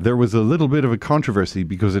was a little bit of a controversy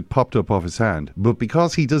because it popped up off his hand, but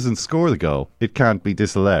because he doesn't score the goal, it can't be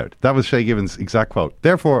disallowed. That was Shay Given's exact quote.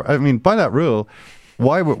 Therefore, I mean, by that rule,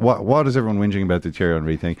 what is everyone whinging about the Thierry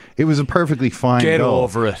Henry thing? It was a perfectly fine goal. Get goal.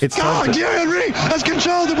 over it. Thierry Henry has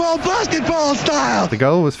controlled the ball basketball style. The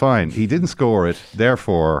goal was fine. He didn't score it.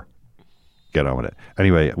 Therefore, get on with it.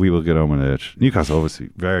 Anyway, we will get on with it. Newcastle, obviously,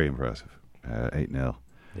 very impressive. 8-0.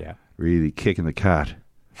 Yeah. Really kicking the cat.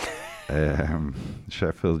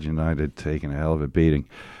 Sheffield United taking a hell of a beating.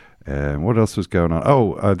 What else was going on?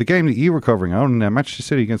 Oh, the game that you were covering on Manchester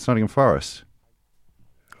City against Nottingham Forest.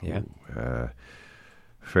 Yeah.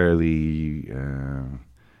 Fairly,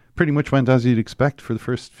 pretty much went as you'd expect for the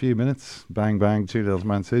first few minutes. Bang, bang, 2-0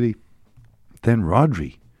 Man City. Then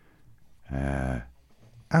Rodri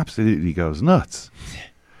absolutely goes nuts.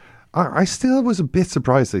 I still was a bit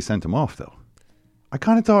surprised they sent him off, though. I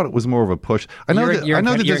kind of thought it was more of a push. I know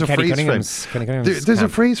that there's a freeze frame. There's a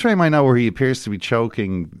freeze frame I know where he appears to be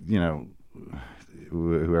choking,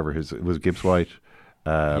 whoever was Gibbs White.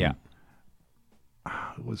 It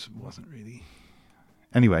wasn't really.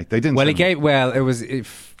 Anyway, they didn't. Well, it was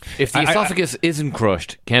if the esophagus isn't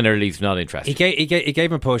crushed, Ken Early's not interested. He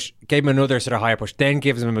gave him a push, gave him another sort of higher push, then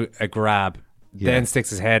gives him a grab, then sticks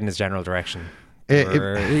his head in his general direction.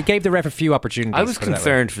 He gave the ref a few opportunities. I was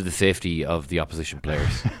concerned for the safety of the opposition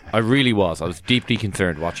players. I really was. I was deeply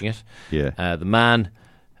concerned watching it. Yeah, the man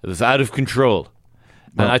was out of control,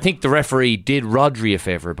 and I think the referee did Rodri a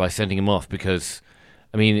favour by sending him off because.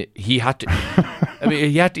 I mean, he had to.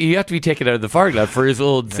 He had to be taken out of the Farglad for his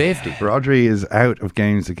own safety. Rodri is out of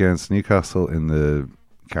games against Newcastle in the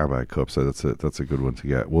Carabao Cup, so that's a good one to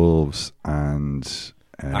get. Wolves and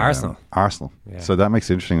Arsenal. Yeah. So that makes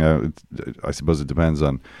it interesting. I suppose it depends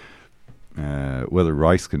on whether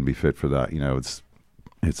Rice can be fit for that.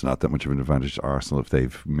 It's not that much of an advantage to Arsenal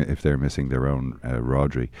if they're missing their own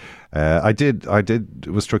Rodri. I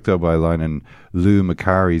was struck though by a line in Lou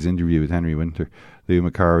Macari's interview with Henry Winter. Lou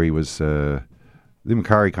Macari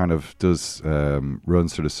kind of does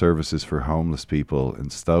runs sort of services for homeless people in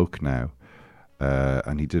Stoke now,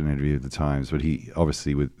 and he did an interview at the Times. But he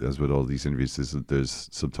obviously, as with all these interviews, there's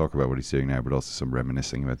some talk about what he's doing now, but also some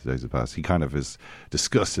reminiscing about the days of the past. He kind of is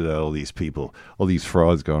disgusted at all these people, all these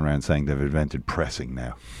frauds going around saying they've invented pressing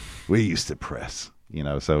now. We used to press,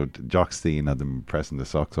 So Jock Stein had them pressing the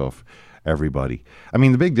socks off everybody. I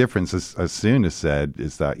mean, the big difference, as soon as said,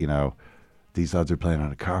 is that these lads are playing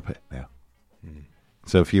on a carpet now.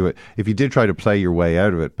 So if you did try to play your way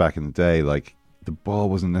out of it back in the day, like the ball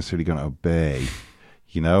wasn't necessarily going to obey.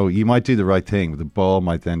 You might do the right thing, but the ball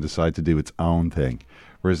might then decide to do its own thing.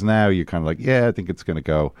 Whereas now you're kind of like, yeah, I think it's going to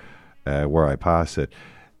go where I pass it.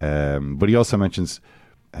 But he also mentions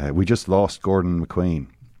we just lost Gordon McQueen,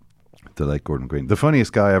 the late Gordon McQueen, the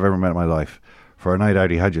funniest guy I've ever met in my life. For a night out,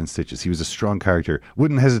 he had you in stitches. He was a strong character.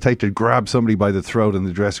 Wouldn't hesitate to grab somebody by the throat in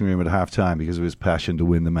the dressing room at half-time because of his passion to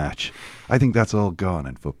win the match. I think that's all gone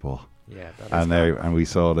in football. Yeah, and we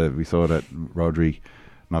saw that Rodri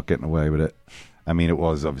not getting away with it. I mean, it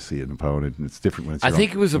was obviously an opponent, and it's different when it's. I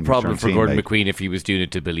think it was a problem for Gordon McQueen if he was doing it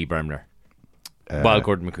to Billy Bremner. While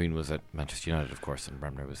Gordon McQueen was at Manchester United, of course, and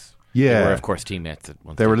Bremner was. Yeah, they were of course teammates at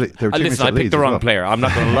one. They were listen, I picked the wrong player. I'm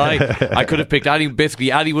not going to lie. I could have picked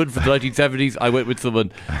basically anyone for the 1970s. I went with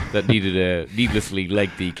someone that needed a needlessly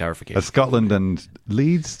lengthy clarification. A Scotland and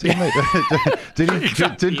Leeds teammate. Did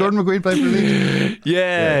Gordon McQueen play for Leeds?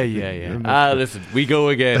 Yeah. Listen, we go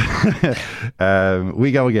again.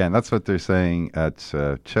 We go again. That's what they're saying at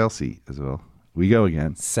Chelsea as well. We go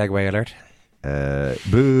again. Segway alert.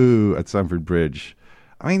 Boo at Stamford Bridge.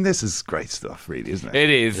 I mean, this is great stuff, really, isn't it?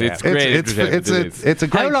 It is. Yeah. It's great. It's a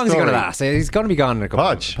great. How long is he story. going to last? He's going to be gone in a couple.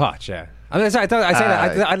 Poch, yeah. I mean, I say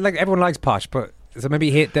that. I like everyone likes Poch, but so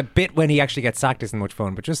maybe the bit when he actually gets sacked isn't much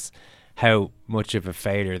fun. But just how much of a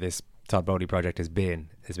failure this Todd Bodie project has been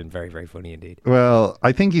very, very funny indeed. Well,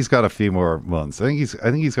 I think he's got a few more months. I think he's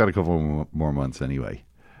got a couple more months anyway.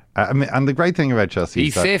 I mean, and the great thing about Chelsea,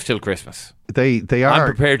 he's safe till Christmas. They are. I'm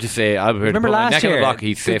prepared to say. Remember last year,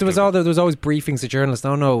 he's safe. There was always briefings to journalists.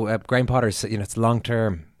 Graham Potter's. It's long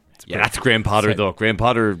term. That's Graham Potter though. Graham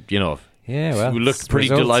Potter, Yeah, well, who looked pretty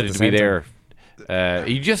delighted to be there.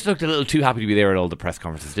 He just looked a little too happy to be there at all the press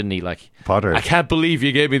conferences, didn't he? Like Potter. I can't believe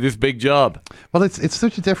you gave me this big job. Well, it's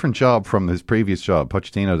such a different job from his previous job,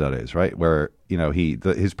 Pochettino. That is right, where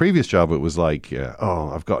his previous job it was like,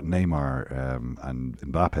 I've got Neymar and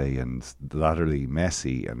Mbappe and latterly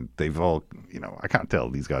Messi, and they've all, I can't tell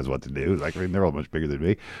these guys what to do. Like, I mean, they're all much bigger than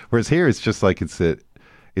me. Whereas here, it's just like it's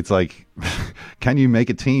like, can you make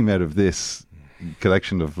a team out of this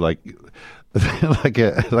collection of like an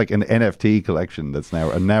NFT collection that's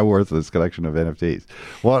now a now worthless collection of NFTs?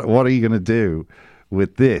 What are you going to do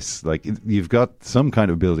with this? Like, you've got some kind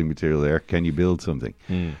of building material there. Can you build something?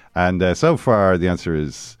 And so far, the answer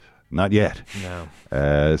is not yet. No.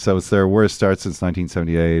 So it's their worst start since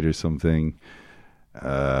 1978 or something.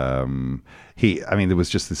 There was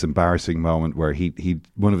just this embarrassing moment where he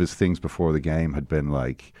one of his things before the game had been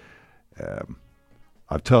like,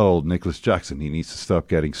 I've told Nicholas Jackson he needs to stop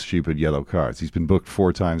getting stupid yellow cards. He's been booked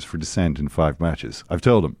 4 times for dissent in 5 matches. I've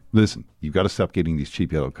told him, listen, you've got to stop getting these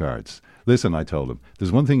cheap yellow cards. Listen, I told him,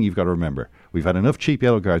 there's one thing you've got to remember. We've had enough cheap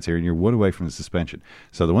yellow cards here and you're 1 away from the suspension.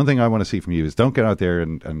 So the one thing I want to see from you is don't get out there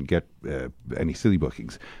and get any silly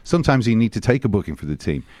bookings. Sometimes you need to take a booking for the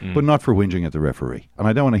team, but not for whinging at the referee. And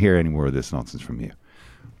I don't want to hear any more of this nonsense from you.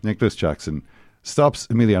 Nicholas Jackson stops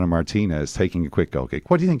Emiliano Martinez taking a quick goal kick.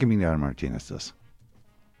 What do you think Emiliano Martinez does?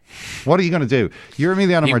 What are you going to do? You're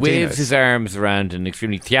Emiliano Martinez. He waves his arms around in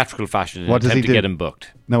extremely theatrical fashion in an attempt to get him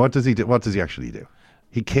booked. No, what does he do? What does he actually do?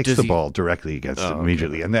 He kicks the ball directly against him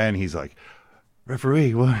immediately, and then he's like,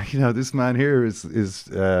 "Referee, well, this man here is this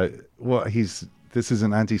is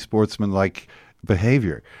an anti-sportsman-like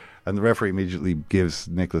behaviour," and the referee immediately gives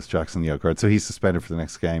Nicholas Jackson the yellow card, so he's suspended for the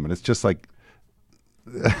next game, and it's just like,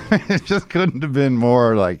 it just couldn't have been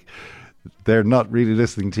more like they're not really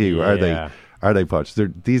listening to you, are they? Are they,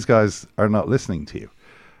 Poch? These guys are not listening to you.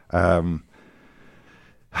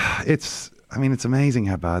 It's amazing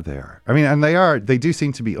how bad they are. I mean, and they do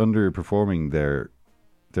seem to be underperforming their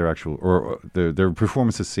actual, or their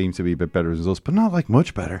performances seem to be a bit better results, but not like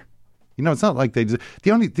much better. It's not like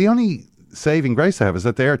the only saving grace they have is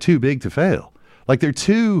that they are too big to fail. Like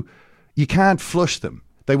you can't flush them.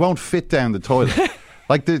 They won't fit down the toilet.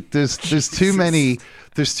 Like there's too many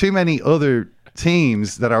other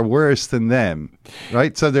teams that are worse than them,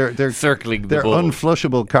 right? So they're circling their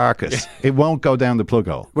unflushable carcass. It won't go down the plug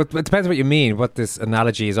hole. Well, it depends what you mean. What this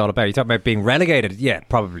analogy is all about. You talk about being relegated? Yeah,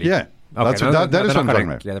 probably. Yeah, okay, that is what I'm talking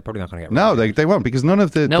about. Yeah, they're probably not going to get. No, they won't, because none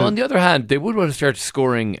of the. Now, on the other hand, they would want to start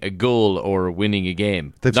scoring a goal or winning a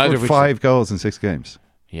game. They've scored 5 goals in 6 games.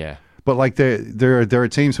 Yeah, but like there are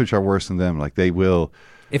teams which are worse than them. Like they will.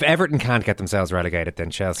 If Everton can't get themselves relegated, then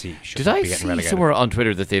Chelsea should be getting relegated. Did I see somewhere on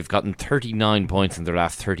Twitter that they've gotten 39 points in their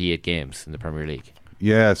last 38 games in the Premier League?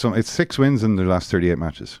 Yeah, so it's 6 wins in their last 38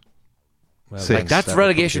 matches. Well, 6. That's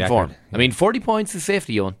relegation form. Yeah. I mean, 40 points is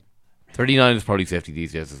safety, Ewan. 39 is probably safety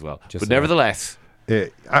these days as well. But nevertheless,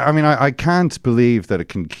 I can't believe that it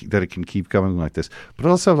can keep going like this. But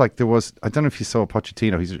also, like, there was, I don't know if you saw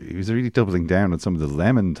Pochettino. He was really doubling down on some of the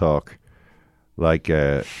lemon talk, like.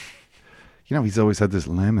 He's always had this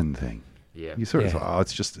lemon thing. Yeah. You sort of thought,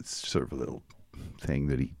 it's sort of a little thing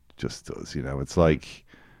that he just does, It's like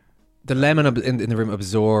the lemon in the room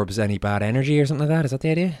absorbs any bad energy or something like that. Is that the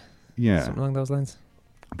idea? Yeah. Something along those lines.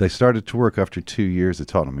 They started to work after 2 years at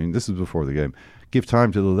Tottenham. I mean, this is before the game. Give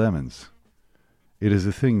time to the lemons. It is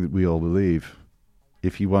a thing that we all believe.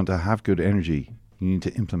 If you want to have good energy, you need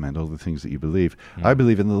to implement all the things that you believe. I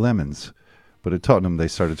believe in the lemons, but at Tottenham they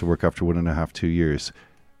started to work after 1.5, 2 years.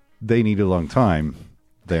 They need a long time.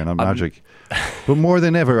 They are not magic. But more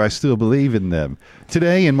than ever, I still believe in them.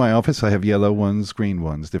 Today in my office, I have yellow ones, green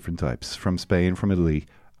ones, different types, from Spain, from Italy.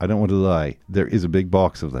 I don't want to lie. There is a big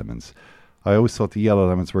box of lemons. I always thought the yellow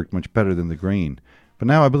lemons worked much better than the green. But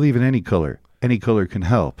now I believe in any colour. Any colour can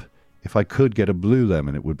help. If I could get a blue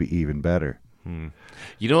lemon, it would be even better.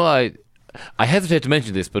 You know, I hesitate to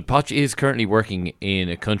mention this, but Poch is currently working in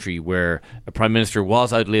a country where a prime minister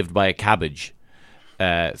was outlived by a cabbage.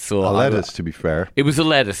 So a lettuce, to be fair. It was a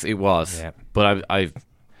lettuce, it was. Yeah. But I've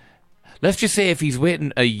let's just say if he's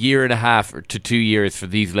waiting 1.5 to 2 years for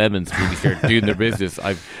these lemons to really start doing their business,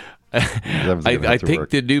 I think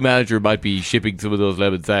the new manager might be shipping some of those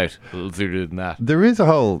lemons out a little sooner than that. There's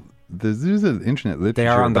an internet literature. They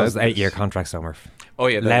are on those 8-year contracts somewhere. Oh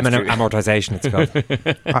yeah, lemon amortization. It's called.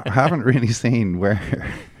 I haven't really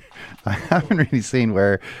seen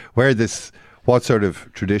where this, what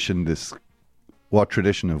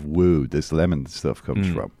tradition of woo this lemon stuff comes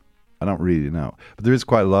from. I don't really know, but there is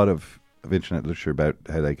quite a lot of internet literature about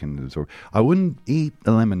how they can absorb. I wouldn't eat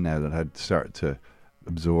a lemon now that had started to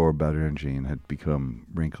absorb bad energy and had become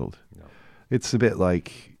wrinkled. No. It's a bit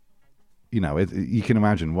like, you can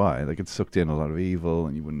imagine why. Like, it sucked in a lot of evil,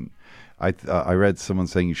 and you wouldn't. I read someone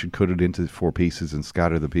saying you should cut it into 4 pieces and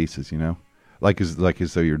scatter the pieces. Like as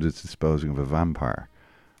though you're just disposing of a vampire.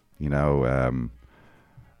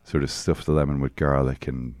 Sort of stuff the lemon with garlic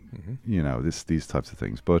and these types of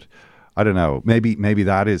things. But I don't know. Maybe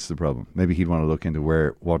that is the problem. Maybe he'd want to look into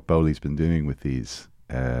what Bowley's been doing with these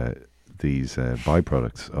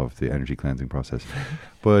byproducts of the energy cleansing process.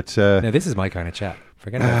 But now this is my kind of chat.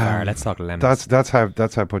 Forget about fire. Let's talk lemons. That's how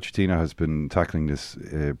Pochettino has been tackling this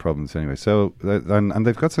problems anyway. So and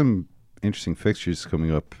they've got some interesting fixtures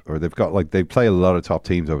coming up, or they play a lot of top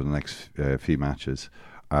teams over the next few matches,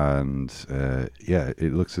 and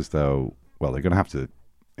it looks as though they're going to have to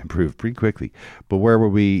improve pretty quickly. But where were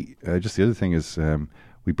we? Just the other thing is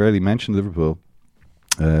we barely mentioned Liverpool.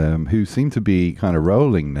 Who seem to be kind of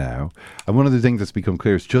rolling now. And one of the things that's become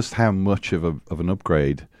clear is just how much of an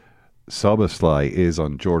upgrade Szoboszlai is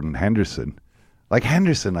on Jordan Henderson. Like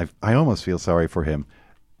Henderson, I almost feel sorry for him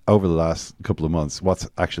over the last couple of months, what's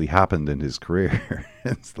actually happened in his career.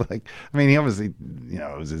 It's like, I mean, he obviously,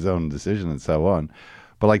 it was his own decision and so on.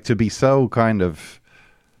 But like, to be so kind of,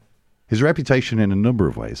 his reputation in a number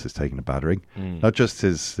of ways has taken a battering. Not just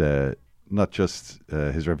his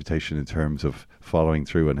reputation in terms of following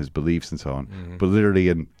through and his beliefs and so on, but literally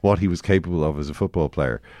in what he was capable of as a football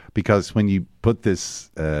player. Because when you put this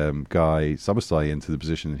guy Szoboszlai into the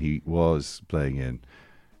position that he was playing in,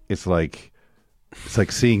 it's like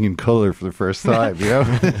seeing in colour for the first time.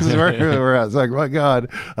 This is where we're at. It's like, my God,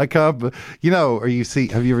 I can't. Have you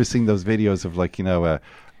ever seen those videos of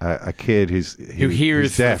a kid who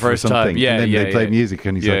hears deaf for the first or something, time, and then they play music,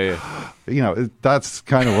 and he's that's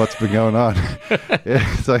kind of what's been going on.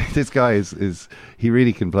 It's like, this guy is he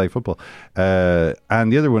really can play football.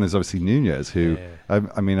 And the other one is obviously Nunez, who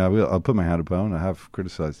I'll put my hand up on. I have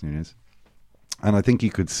criticised Nunez, and I think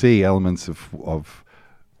you could see elements of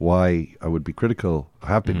why I would be critical. I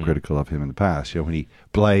have been critical of him in the past. When he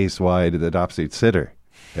blazed wide at absolute sitter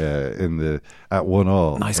at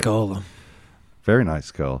 1-1. Nice goal, though. Very nice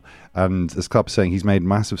goal. And as Klopp is saying, he's made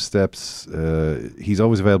massive steps. He's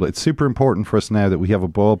always available. It's super important for us now that we have a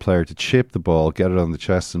ball player to chip the ball, get it on the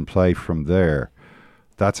chest and play from there.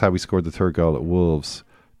 That's how we scored the third goal at Wolves.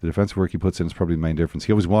 The defensive work he puts in is probably the main difference.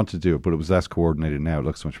 He always wanted to do it, but it was less coordinated. Now it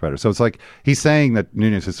looks much better. So it's like he's saying that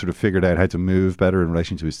Nunez has sort of figured out how to move better in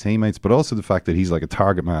relation to his teammates, but also the fact that he's like a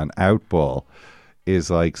target man out ball is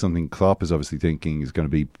like something Klopp is obviously thinking is going to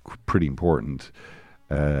be pretty important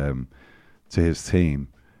to his team,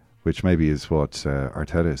 which maybe is what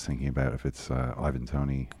Arteta is thinking about if it's Ivan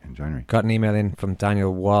Toney in January. Got an email in from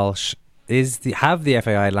Daniel Walsh. Have the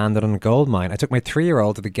FAI landed on a gold mine? I took my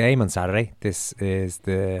 3-year-old to the game on Saturday. This is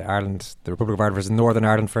the Republic of Ireland versus Northern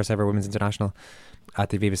Ireland, first ever Women's International at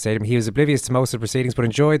the Aviva Stadium. He was oblivious to most of the proceedings, but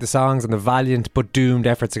enjoyed the songs and the valiant but doomed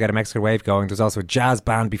efforts to get a Mexican wave going. There's also a jazz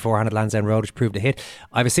band beforehand at Lansdowne Road, which proved a hit.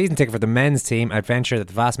 I have a season ticket for the men's team. I'd venture that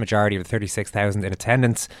the vast majority of the 36,000 in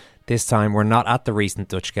attendance this time were not at the recent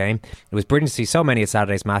Dutch game. It was brilliant to see so many at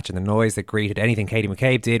Saturday's match, and the noise that greeted anything Katie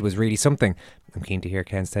McCabe did was really something. I'm keen to hear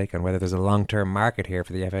Ken's take on whether there's a long-term market here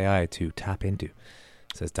for the FAI to tap into,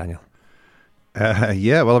 says Daniel.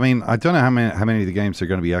 Well, I mean, I don't know how many of the games they're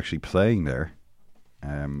going to be actually playing there.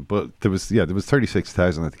 But there was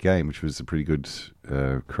 36,000 at the game, which was a pretty good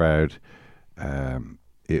crowd.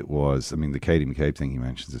 It was, I mean, the Katie McCabe thing he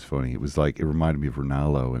mentions is funny. It was like, it reminded me of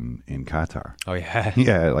Ronaldo in Qatar. Oh, yeah.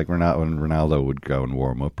 Yeah, like when Ronaldo would go and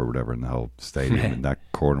warm up or whatever, and the whole stadium in that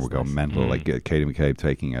corner would go mental. Like Katie McCabe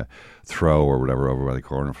taking a throw or whatever over by the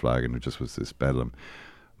corner flag, and it just was this bedlam.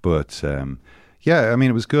 But, yeah, I mean,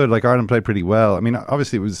 it was good. Like, Ireland played pretty well. I mean,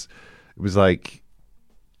 obviously it was like,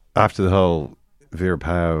 after the whole Vera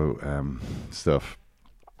Pauw stuff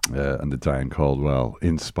and the Diane Caldwell,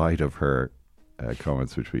 in spite of her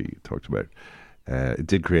comments, which we talked about, it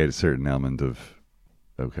did create a certain element of,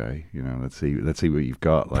 okay, let's see what you've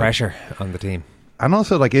got. Like, pressure on the team. And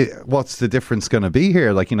also, like, what's the difference going to be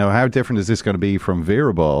here? Like, how different is this going to be from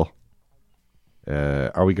Vera Ball?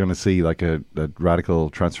 Are we going to see like a radical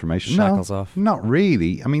transformation? Shackles off? Not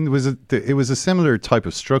really. I mean, it was a similar type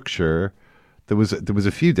of structure. There was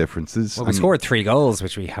a few differences. Well, we scored 3 goals,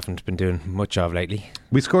 which we haven't been doing much of lately.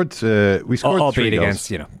 We scored 3 albeit goals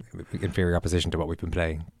against inferior opposition to what we've been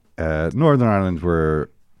playing. Northern Ireland were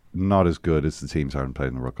not as good as the teams Ireland played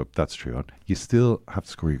in the World Cup. That's true. You still have to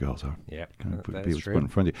score your goals on. Yeah, that is true. In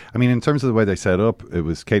front of you. I mean, in terms of the way they set up, it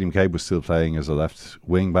was Katie McCabe was still playing as a left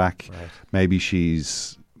wing back. Right. Maybe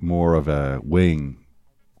she's more of a wing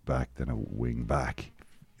back than a wing back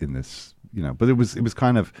in this, But it was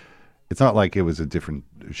kind of. It's not like it was a different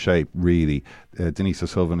shape, really. Denise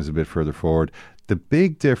O'Sullivan is a bit further forward. The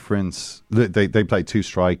big difference, they played 2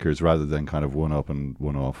 strikers rather than kind of one up and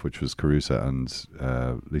one off, which was Carusa and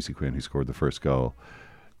Lisa Quinn, who scored the first goal.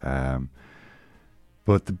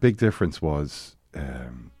 But the big difference was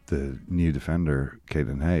the new defender,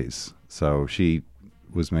 Caitlin Hayes. So she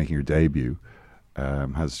was making her debut,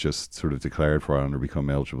 has just sort of declared for Ireland or become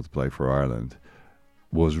eligible to play for Ireland,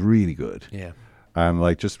 was really good. Yeah. And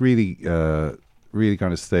like just really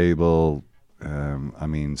kind of stable. I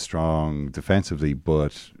mean, strong defensively,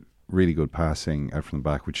 but really good passing out from the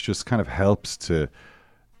back, which just kind of helps to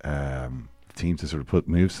the team to sort of put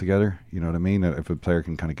moves together. You know what I mean? If a player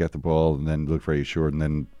can kind of get the ball and then look very assured and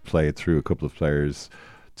then play it through a couple of players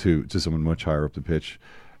to someone much higher up the pitch,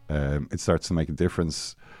 it starts to make a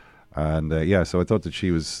difference. And so I thought that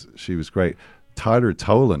she was great. Tyler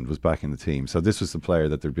Toland was back in the team, so this was the player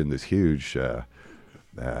that there'd been this huge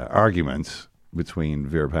argument between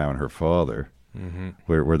Vera Pauw and her father,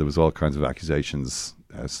 where there was all kinds of accusations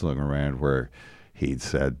slung around, where he'd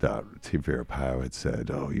said that Vera Pauw had said,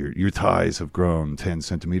 "Oh, your thighs have grown 10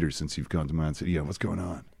 centimeters since you've gone to Man City. Yeah, what's going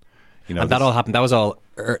on?" And that all happened. That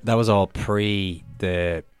was all pre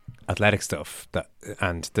the athletic stuff.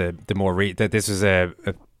 The more this was a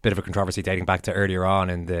bit of a controversy dating back to earlier on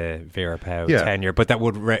in the Vera Pauw tenure, but that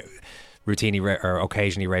would routinely or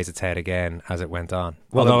occasionally raise its head again as it went on.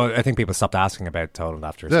 Although I think people stopped asking about Toland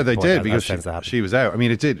after. Yeah, they did, because she was out. I mean,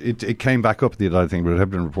 it came back up, the Atlanta thing, but it had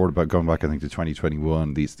been reported about going back, I think, to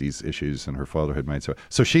 2021. These issues, and her father had made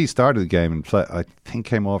so she started the game and I think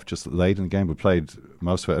came off just late in the game, but played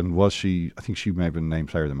most of it. And I think she may have been named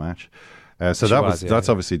player of the match. That's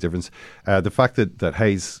obviously a difference. The fact that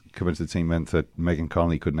Hayes came into the team meant that Megan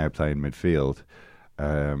Connolly could now play in midfield.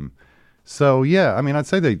 So yeah, I mean, I'd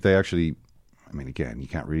say they actually. I mean, again, you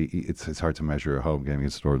can't really. It's hard to measure a home game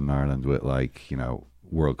against Northern Ireland with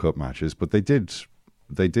World Cup matches, but they did.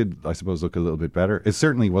 I suppose, look a little bit better. It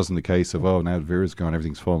certainly wasn't the case of now Vera's gone,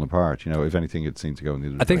 everything's fallen apart. If anything, it seemed to go in the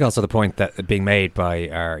other I think also the point that being made by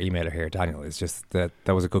our emailer here, Daniel, is just that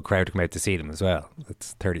was a good crowd to come out to see them as well.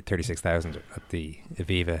 It's 36,000 at the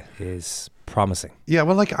Aviva is promising. Yeah,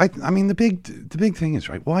 well, I mean, the big thing is,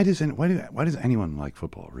 right? Why does anyone like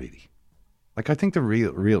football, really? Like, I think the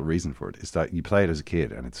real reason for it is that you play it as a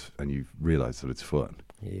kid and you realise that it's fun.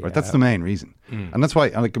 Yeah. Right, that's the main reason, and that's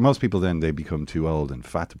why most people then they become too old and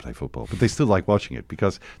fat to play football, but they still like watching it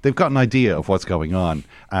because they've got an idea of what's going on,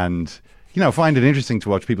 and find it interesting to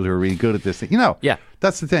watch people who are really good at this thing. Yeah,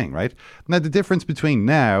 that's the thing, right? Now the difference between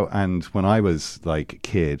now and when I was like a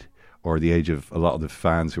kid, or the age of a lot of the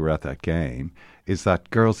fans who were at that game, is that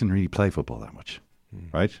girls didn't really play football that much,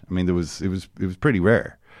 right? I mean, it was pretty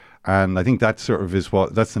rare, and I think that sort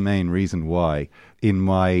of that's the main reason why in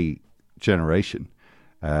my generation.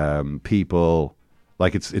 People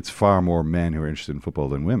like it's far more men who are interested in football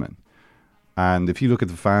than women, and if you look at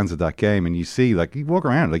the fans of that game and you see, you walk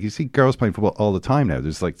around, you see girls playing football all the time now.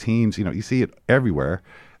 There's teams, you see it everywhere.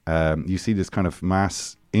 You see this kind of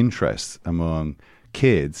mass interest among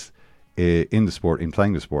kids in the sport, in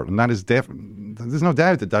playing the sport, and that is there's no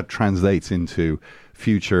doubt that translates into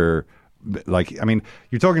future. I mean,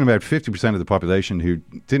 you're talking about 50% of the population who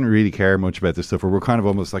didn't really care much about this stuff, or were kind of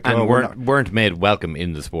almost and weren't made welcome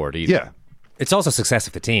in the sport either. Yeah, It's also success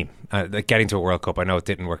of the team. Like getting to a World Cup, I know it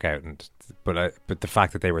didn't work out, but the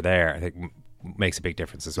fact that they were there, I think, makes a big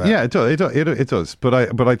difference as well. Yeah, it does. But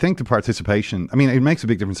I think the participation, I mean, it makes a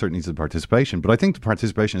big difference certainly to the participation, but I think the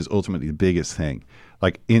participation is ultimately the biggest thing.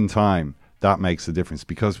 Like in time, that makes the difference,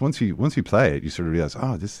 because once you play it, you sort of realize,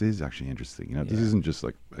 oh, this is actually interesting. You know, this isn't just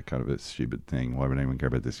like a kind of a stupid thing. Why would anyone care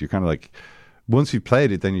about this? You're kind of like, once you've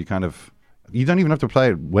played it, then you don't even have to play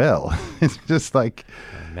it well. It's just like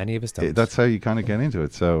many of us don't. That's how you kind of get into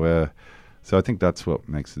it. So I think that's what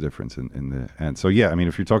makes the difference in the end. So yeah, I mean,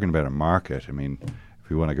 if you're talking about a market, I mean, if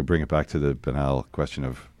we want to bring it back to the banal question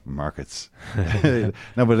of markets, no,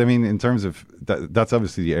 but I mean, in terms of that's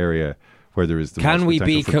obviously the area where there is the most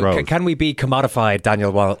potential for growth. Can we be commodified?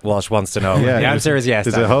 Daniel Walsh wants to know. Yeah, the answer is yes.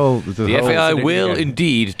 The FAI will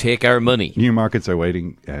indeed take our money. New markets are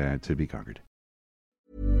waiting to be conquered.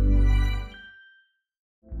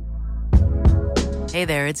 Hey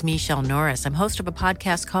there, it's Michelle Norris. I'm host of a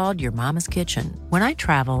podcast called Your Mama's Kitchen. When I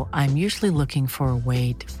travel, I'm usually looking for a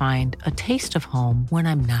way to find a taste of home when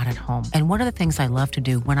I'm not at home. And one of the things I love to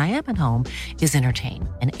do when I am at home is entertain.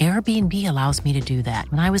 And Airbnb allows me to do that.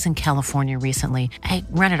 When I was in California recently, I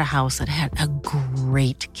rented a house that had a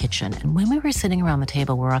great kitchen. And when we were sitting around the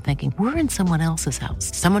table, we were all thinking, we're in someone else's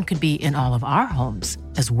house. Someone could be in all of our homes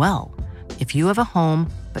as well. If you have a home,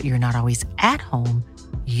 but you're not always at home,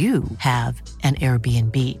 you have an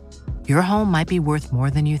Airbnb. Your home might be worth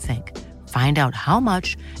more than you think. Find out how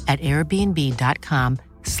much at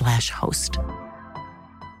airbnb.com/host.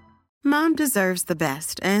 Mom deserves the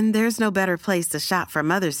best, and there's no better place to shop for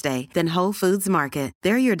Mother's Day than Whole Foods Market.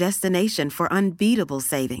 They're your destination for unbeatable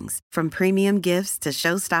savings, from premium gifts to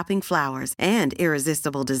show-stopping flowers and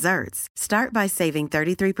irresistible desserts. Start by saving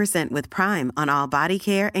 33% with Prime on all body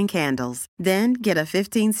care and candles. Then get a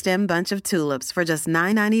 15-stem bunch of tulips for just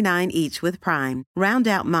 $9.99 each with Prime. Round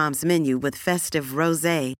out Mom's menu with festive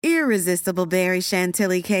rosé, irresistible berry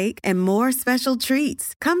chantilly cake, and more special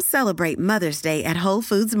treats. Come celebrate Mother's Day at Whole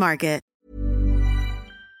Foods Market.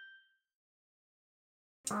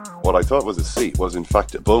 What I thought was a seat was in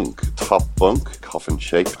fact a bunk, top bunk, coffin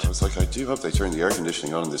shaped. I was like, I do hope they turn the air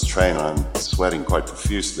conditioning on in this train. I'm sweating quite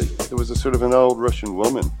profusely. There was a sort of an old Russian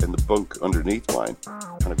woman in the bunk underneath mine,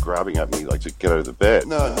 kind of grabbing at me like to get out of the bed.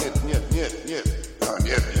 No, niet.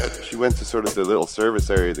 She went to sort of the little service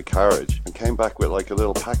area of the carriage and came back with like a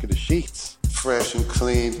little packet of sheets, fresh and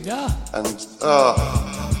clean. Yeah. And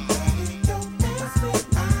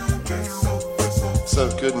so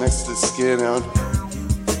good next to the skin out.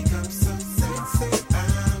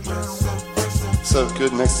 So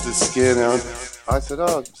good next to the skin out. I said,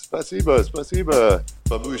 oh, spasiba,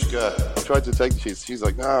 babushka. Tried to take the sheets. She's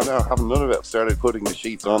like, no, having none of it. Started putting the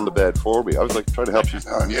sheets on the bed for me. I was like, trying to help. She's,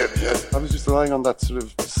 yeah. I was just lying on that sort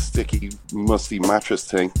of sticky, musty mattress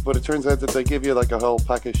thing. But it turns out that they give you like a whole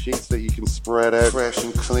pack of sheets that you can spread out, fresh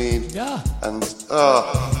and clean. Yeah. And,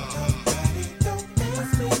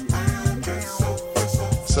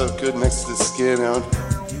 so good next to the skin out.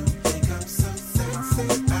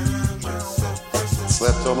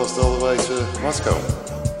 Slept almost all the way to Moscow.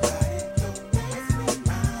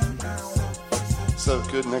 So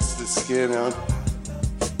good next to the skin out.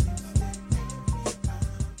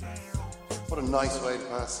 What a nice way to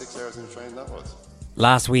pass 6 hours in a train that was.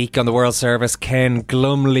 Last week on the World Service, Ken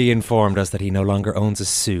glumly informed us that he no longer owns a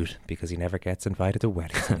suit because he never gets invited to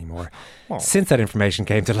weddings anymore. Since that information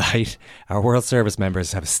came to light, our World Service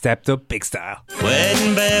members have stepped up big style.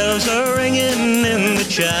 Wedding bells are ringing in the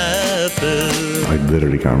chapel. I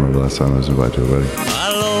literally can't remember the last time I was invited to a wedding.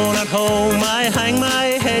 Alone at home, I hang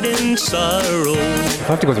my head in sorrow. I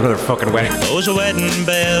have to go to another fucking wedding. Those wedding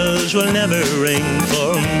bells will never ring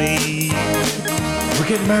for me. We're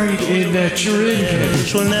getting married in Turin.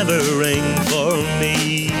 Bells will never ring for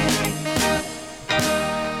me.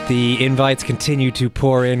 The invites continue to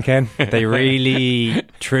pour in, Ken. They really,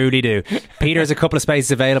 truly do. Peter has a couple of spaces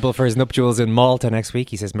available for his nuptials in Malta next week.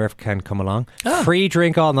 He says Murph can come along. Free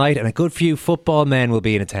drink all night, and a good few football men will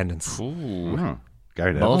be in attendance. Ooh.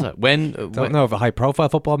 Gary Malta. Don't know if a high-profile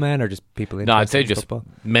football man or just people interested. No, I'd say in just football.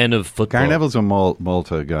 men of football. Gary Neville's a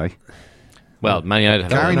Malta guy. Well, Man United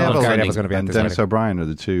have Gary Neville Neville's going to be and Dennis O'Brien are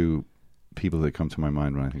the two people that come to my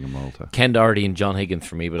mind when I think of Malta. Ken Doherty and John Higgins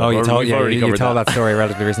for me, but you told covered that story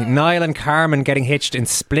relatively recently. Niall and Carmen getting hitched in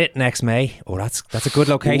Split next May. Oh, that's a good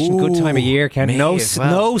location, good time of year, Ken.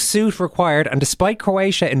 No suit required, and despite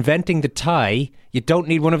Croatia inventing the tie, you don't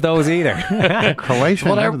need one of those either. Croatia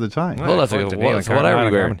invented the tie. Well, that's what are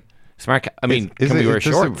we wearing? Smart. Can we wear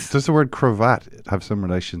shorts? Does the word cravat have some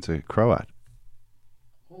relation to Croat?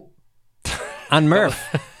 And Murph.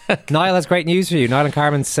 Niall has great news for you. Niall and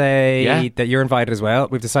Carmen say that you're invited as well.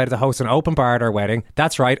 We've decided to host an open bar at our wedding.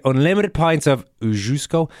 That's right, unlimited pints of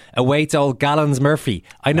Jusco awaits old Gallons Murphy.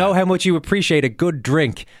 I know how much you appreciate a good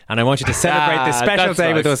drink, and I want you to celebrate this special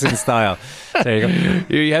day with us in style. There you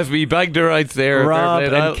go. You have me bagged the rights there. Rob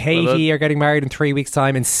and Katie are getting married in 3 weeks'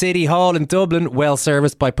 time in City Hall in Dublin, well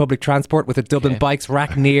serviced by public transport with a Dublin Bikes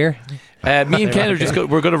rack near. Me and Ken are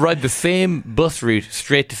we're going to ride the same bus route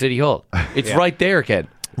straight to City Hall. It's right there, Ken.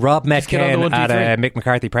 Rob met Ken at a Mick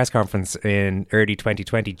McCarthy press conference in early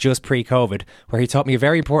 2020, just pre-COVID, where he taught me a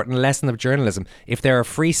very important lesson of journalism. If there are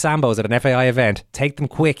free Sambos at an FAI event, take them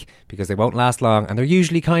quick because they won't last long and they're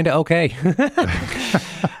usually kind of okay.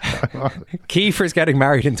 Kiefer's getting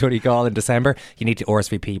married in Donegal in December. You need to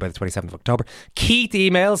RSVP by the 27th of October. Keith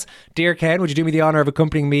emails, Dear Ken, would you do me the honour of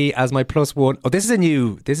accompanying me as my plus one? Oh, this is a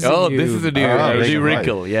new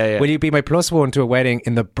wrinkle. Yeah. Will you be my plus one to a wedding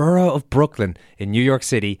in the borough of Brooklyn in New York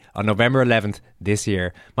City on November 11th this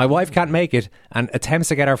year? My wife can't make it, and attempts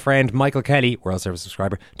to get our friend Michael Kelly, World Service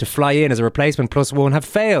subscriber, to fly in as a replacement plus one have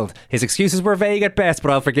failed. His excuses were vague at best,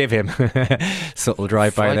 but I'll forgive him. Subtle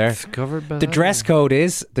drive-by there. The dress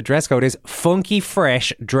code is funky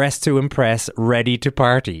fresh, dressed to impress, ready to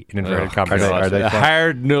party, in inverted commas. Are they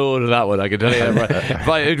hard no to that one, I can tell you that.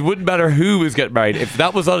 But it wouldn't matter who was getting married. If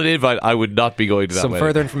that was on an invite, I would not be going to that Some wedding.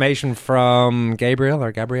 further information from Gabriel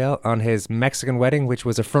on his Mexican wedding, which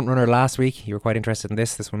was a front runner last week. You were quite interested in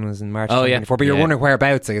this. This one was in March 2024. But you're wondering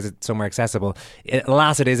whereabouts, like, is it somewhere accessible?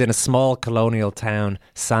 Alas, it is in a small colonial town,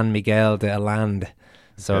 San Miguel de Allende.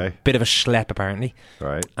 So a bit of a schlep, apparently.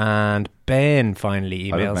 Right. And Ben finally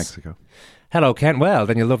emails. I love Mexico. Hello, Ken. Well,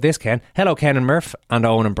 then you'll love this, Ken. Hello, Ken and Murph, and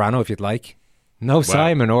Owen and Brano, if you'd like. No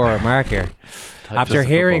Simon or Mark here. After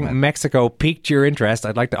hearing Mexico piqued your interest,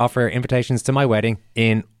 I'd like to offer invitations to my wedding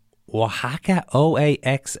in Oaxaca,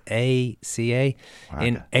 Oaxaca,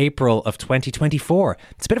 in April of 2024.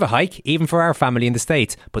 It's a bit of a hike, even for our family in the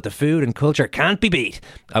States, but the food and culture can't be beat.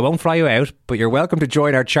 I won't fly you out, but you're welcome to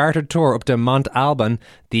join our chartered tour up to Mont Alban,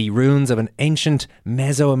 the ruins of an ancient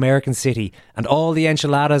Mesoamerican city, and all the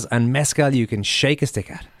enchiladas and mezcal you can shake a stick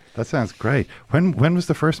at. That sounds great. When was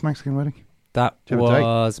the first Mexican wedding? That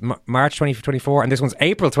was March 2024, and this one's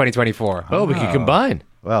April 2024. Oh, we could combine.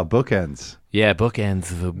 Well, bookends. Yeah,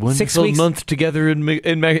 bookends of a wonderful month together in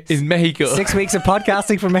Mexico. 6 weeks of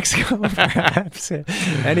podcasting from Mexico, perhaps.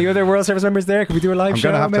 Any other World Service members there? Could we do a live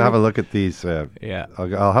show? I'm going to have a look at these. I'll have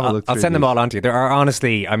a look. I'll send them all on to you. There are,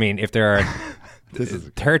 honestly, I mean, if there are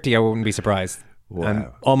 30, I wouldn't be surprised. Wow. And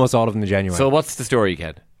almost all of them are genuine. So what's the story,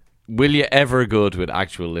 Ken? Will you ever go to an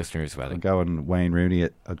actual listener's wedding? I'm going Wayne Rooney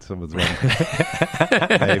at someone's wedding.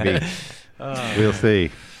 Maybe. We'll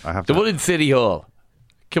see. The one in City Hall.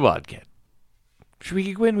 Come on, Ken. Should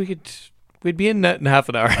we go in? We'd be in half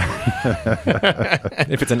an hour.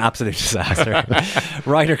 If it's an absolute disaster.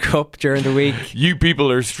 Ryder Cup during the week. You people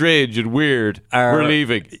are strange and weird. We're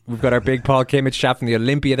leaving. We've got our big Paul Kimmage chap from the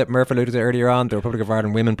Olympia that Murph alluded to earlier on. The Republic of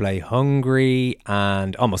Ireland women play Hungary,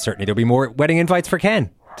 and almost certainly there'll be more wedding invites for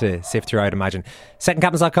Ken to sift through, I'd imagine.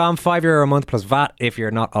 Secondcaptains.com, €5 a month plus VAT if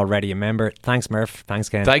you're not already a member. Thanks, Murph. Thanks,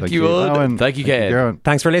 Ken. Thank you, Owen. Thank you, Ken.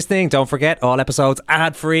 Thanks for listening. Don't forget, all episodes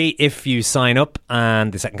ad-free if you sign up,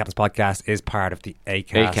 and the Second Captains podcast is part of the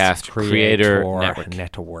Acast Creator What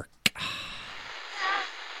Network.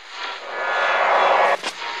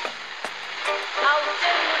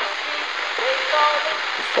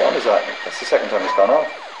 What is that? That's the second time it's gone off.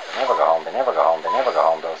 They never go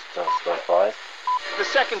home, those boys. The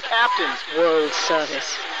Second Captains World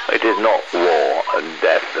Service. It is not war and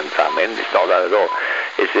death and famine. It's not that at all.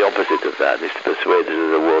 It's the opposite of that. It's to persuade us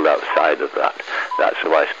of the world outside of that. That's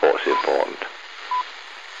why sport's important.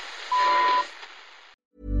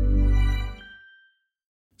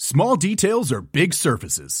 Small details are big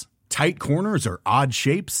surfaces. Tight corners are odd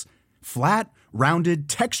shapes. Flat, rounded,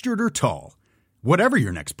 textured, or tall. Whatever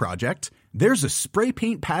your next project, there's a spray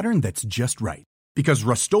paint pattern that's just right. Because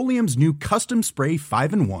Rust-Oleum's new Custom Spray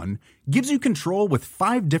 5-in-1 gives you control with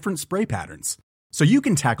 5 different spray patterns. So you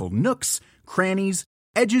can tackle nooks, crannies,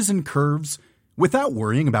 edges, and curves without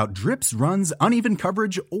worrying about drips, runs, uneven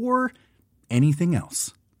coverage, or anything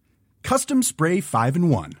else. Custom Spray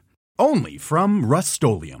 5-in-1. Only from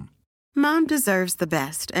Rust-Oleum. Mom deserves the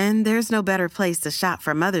best, and there's no better place to shop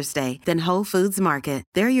for Mother's Day than Whole Foods Market.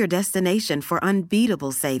 They're your destination for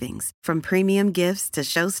unbeatable savings, from premium gifts to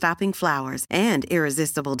show-stopping flowers and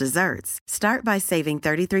irresistible desserts. Start by saving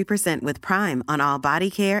 33% with Prime on all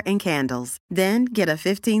body care and candles. Then get a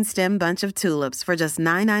 15-stem bunch of tulips for just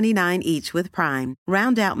 $9.99 each with Prime.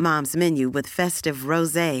 Round out Mom's menu with festive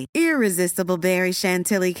rosé, irresistible berry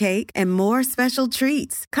chantilly cake, and more special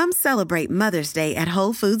treats. Come celebrate Mother's Day at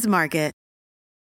Whole Foods Market.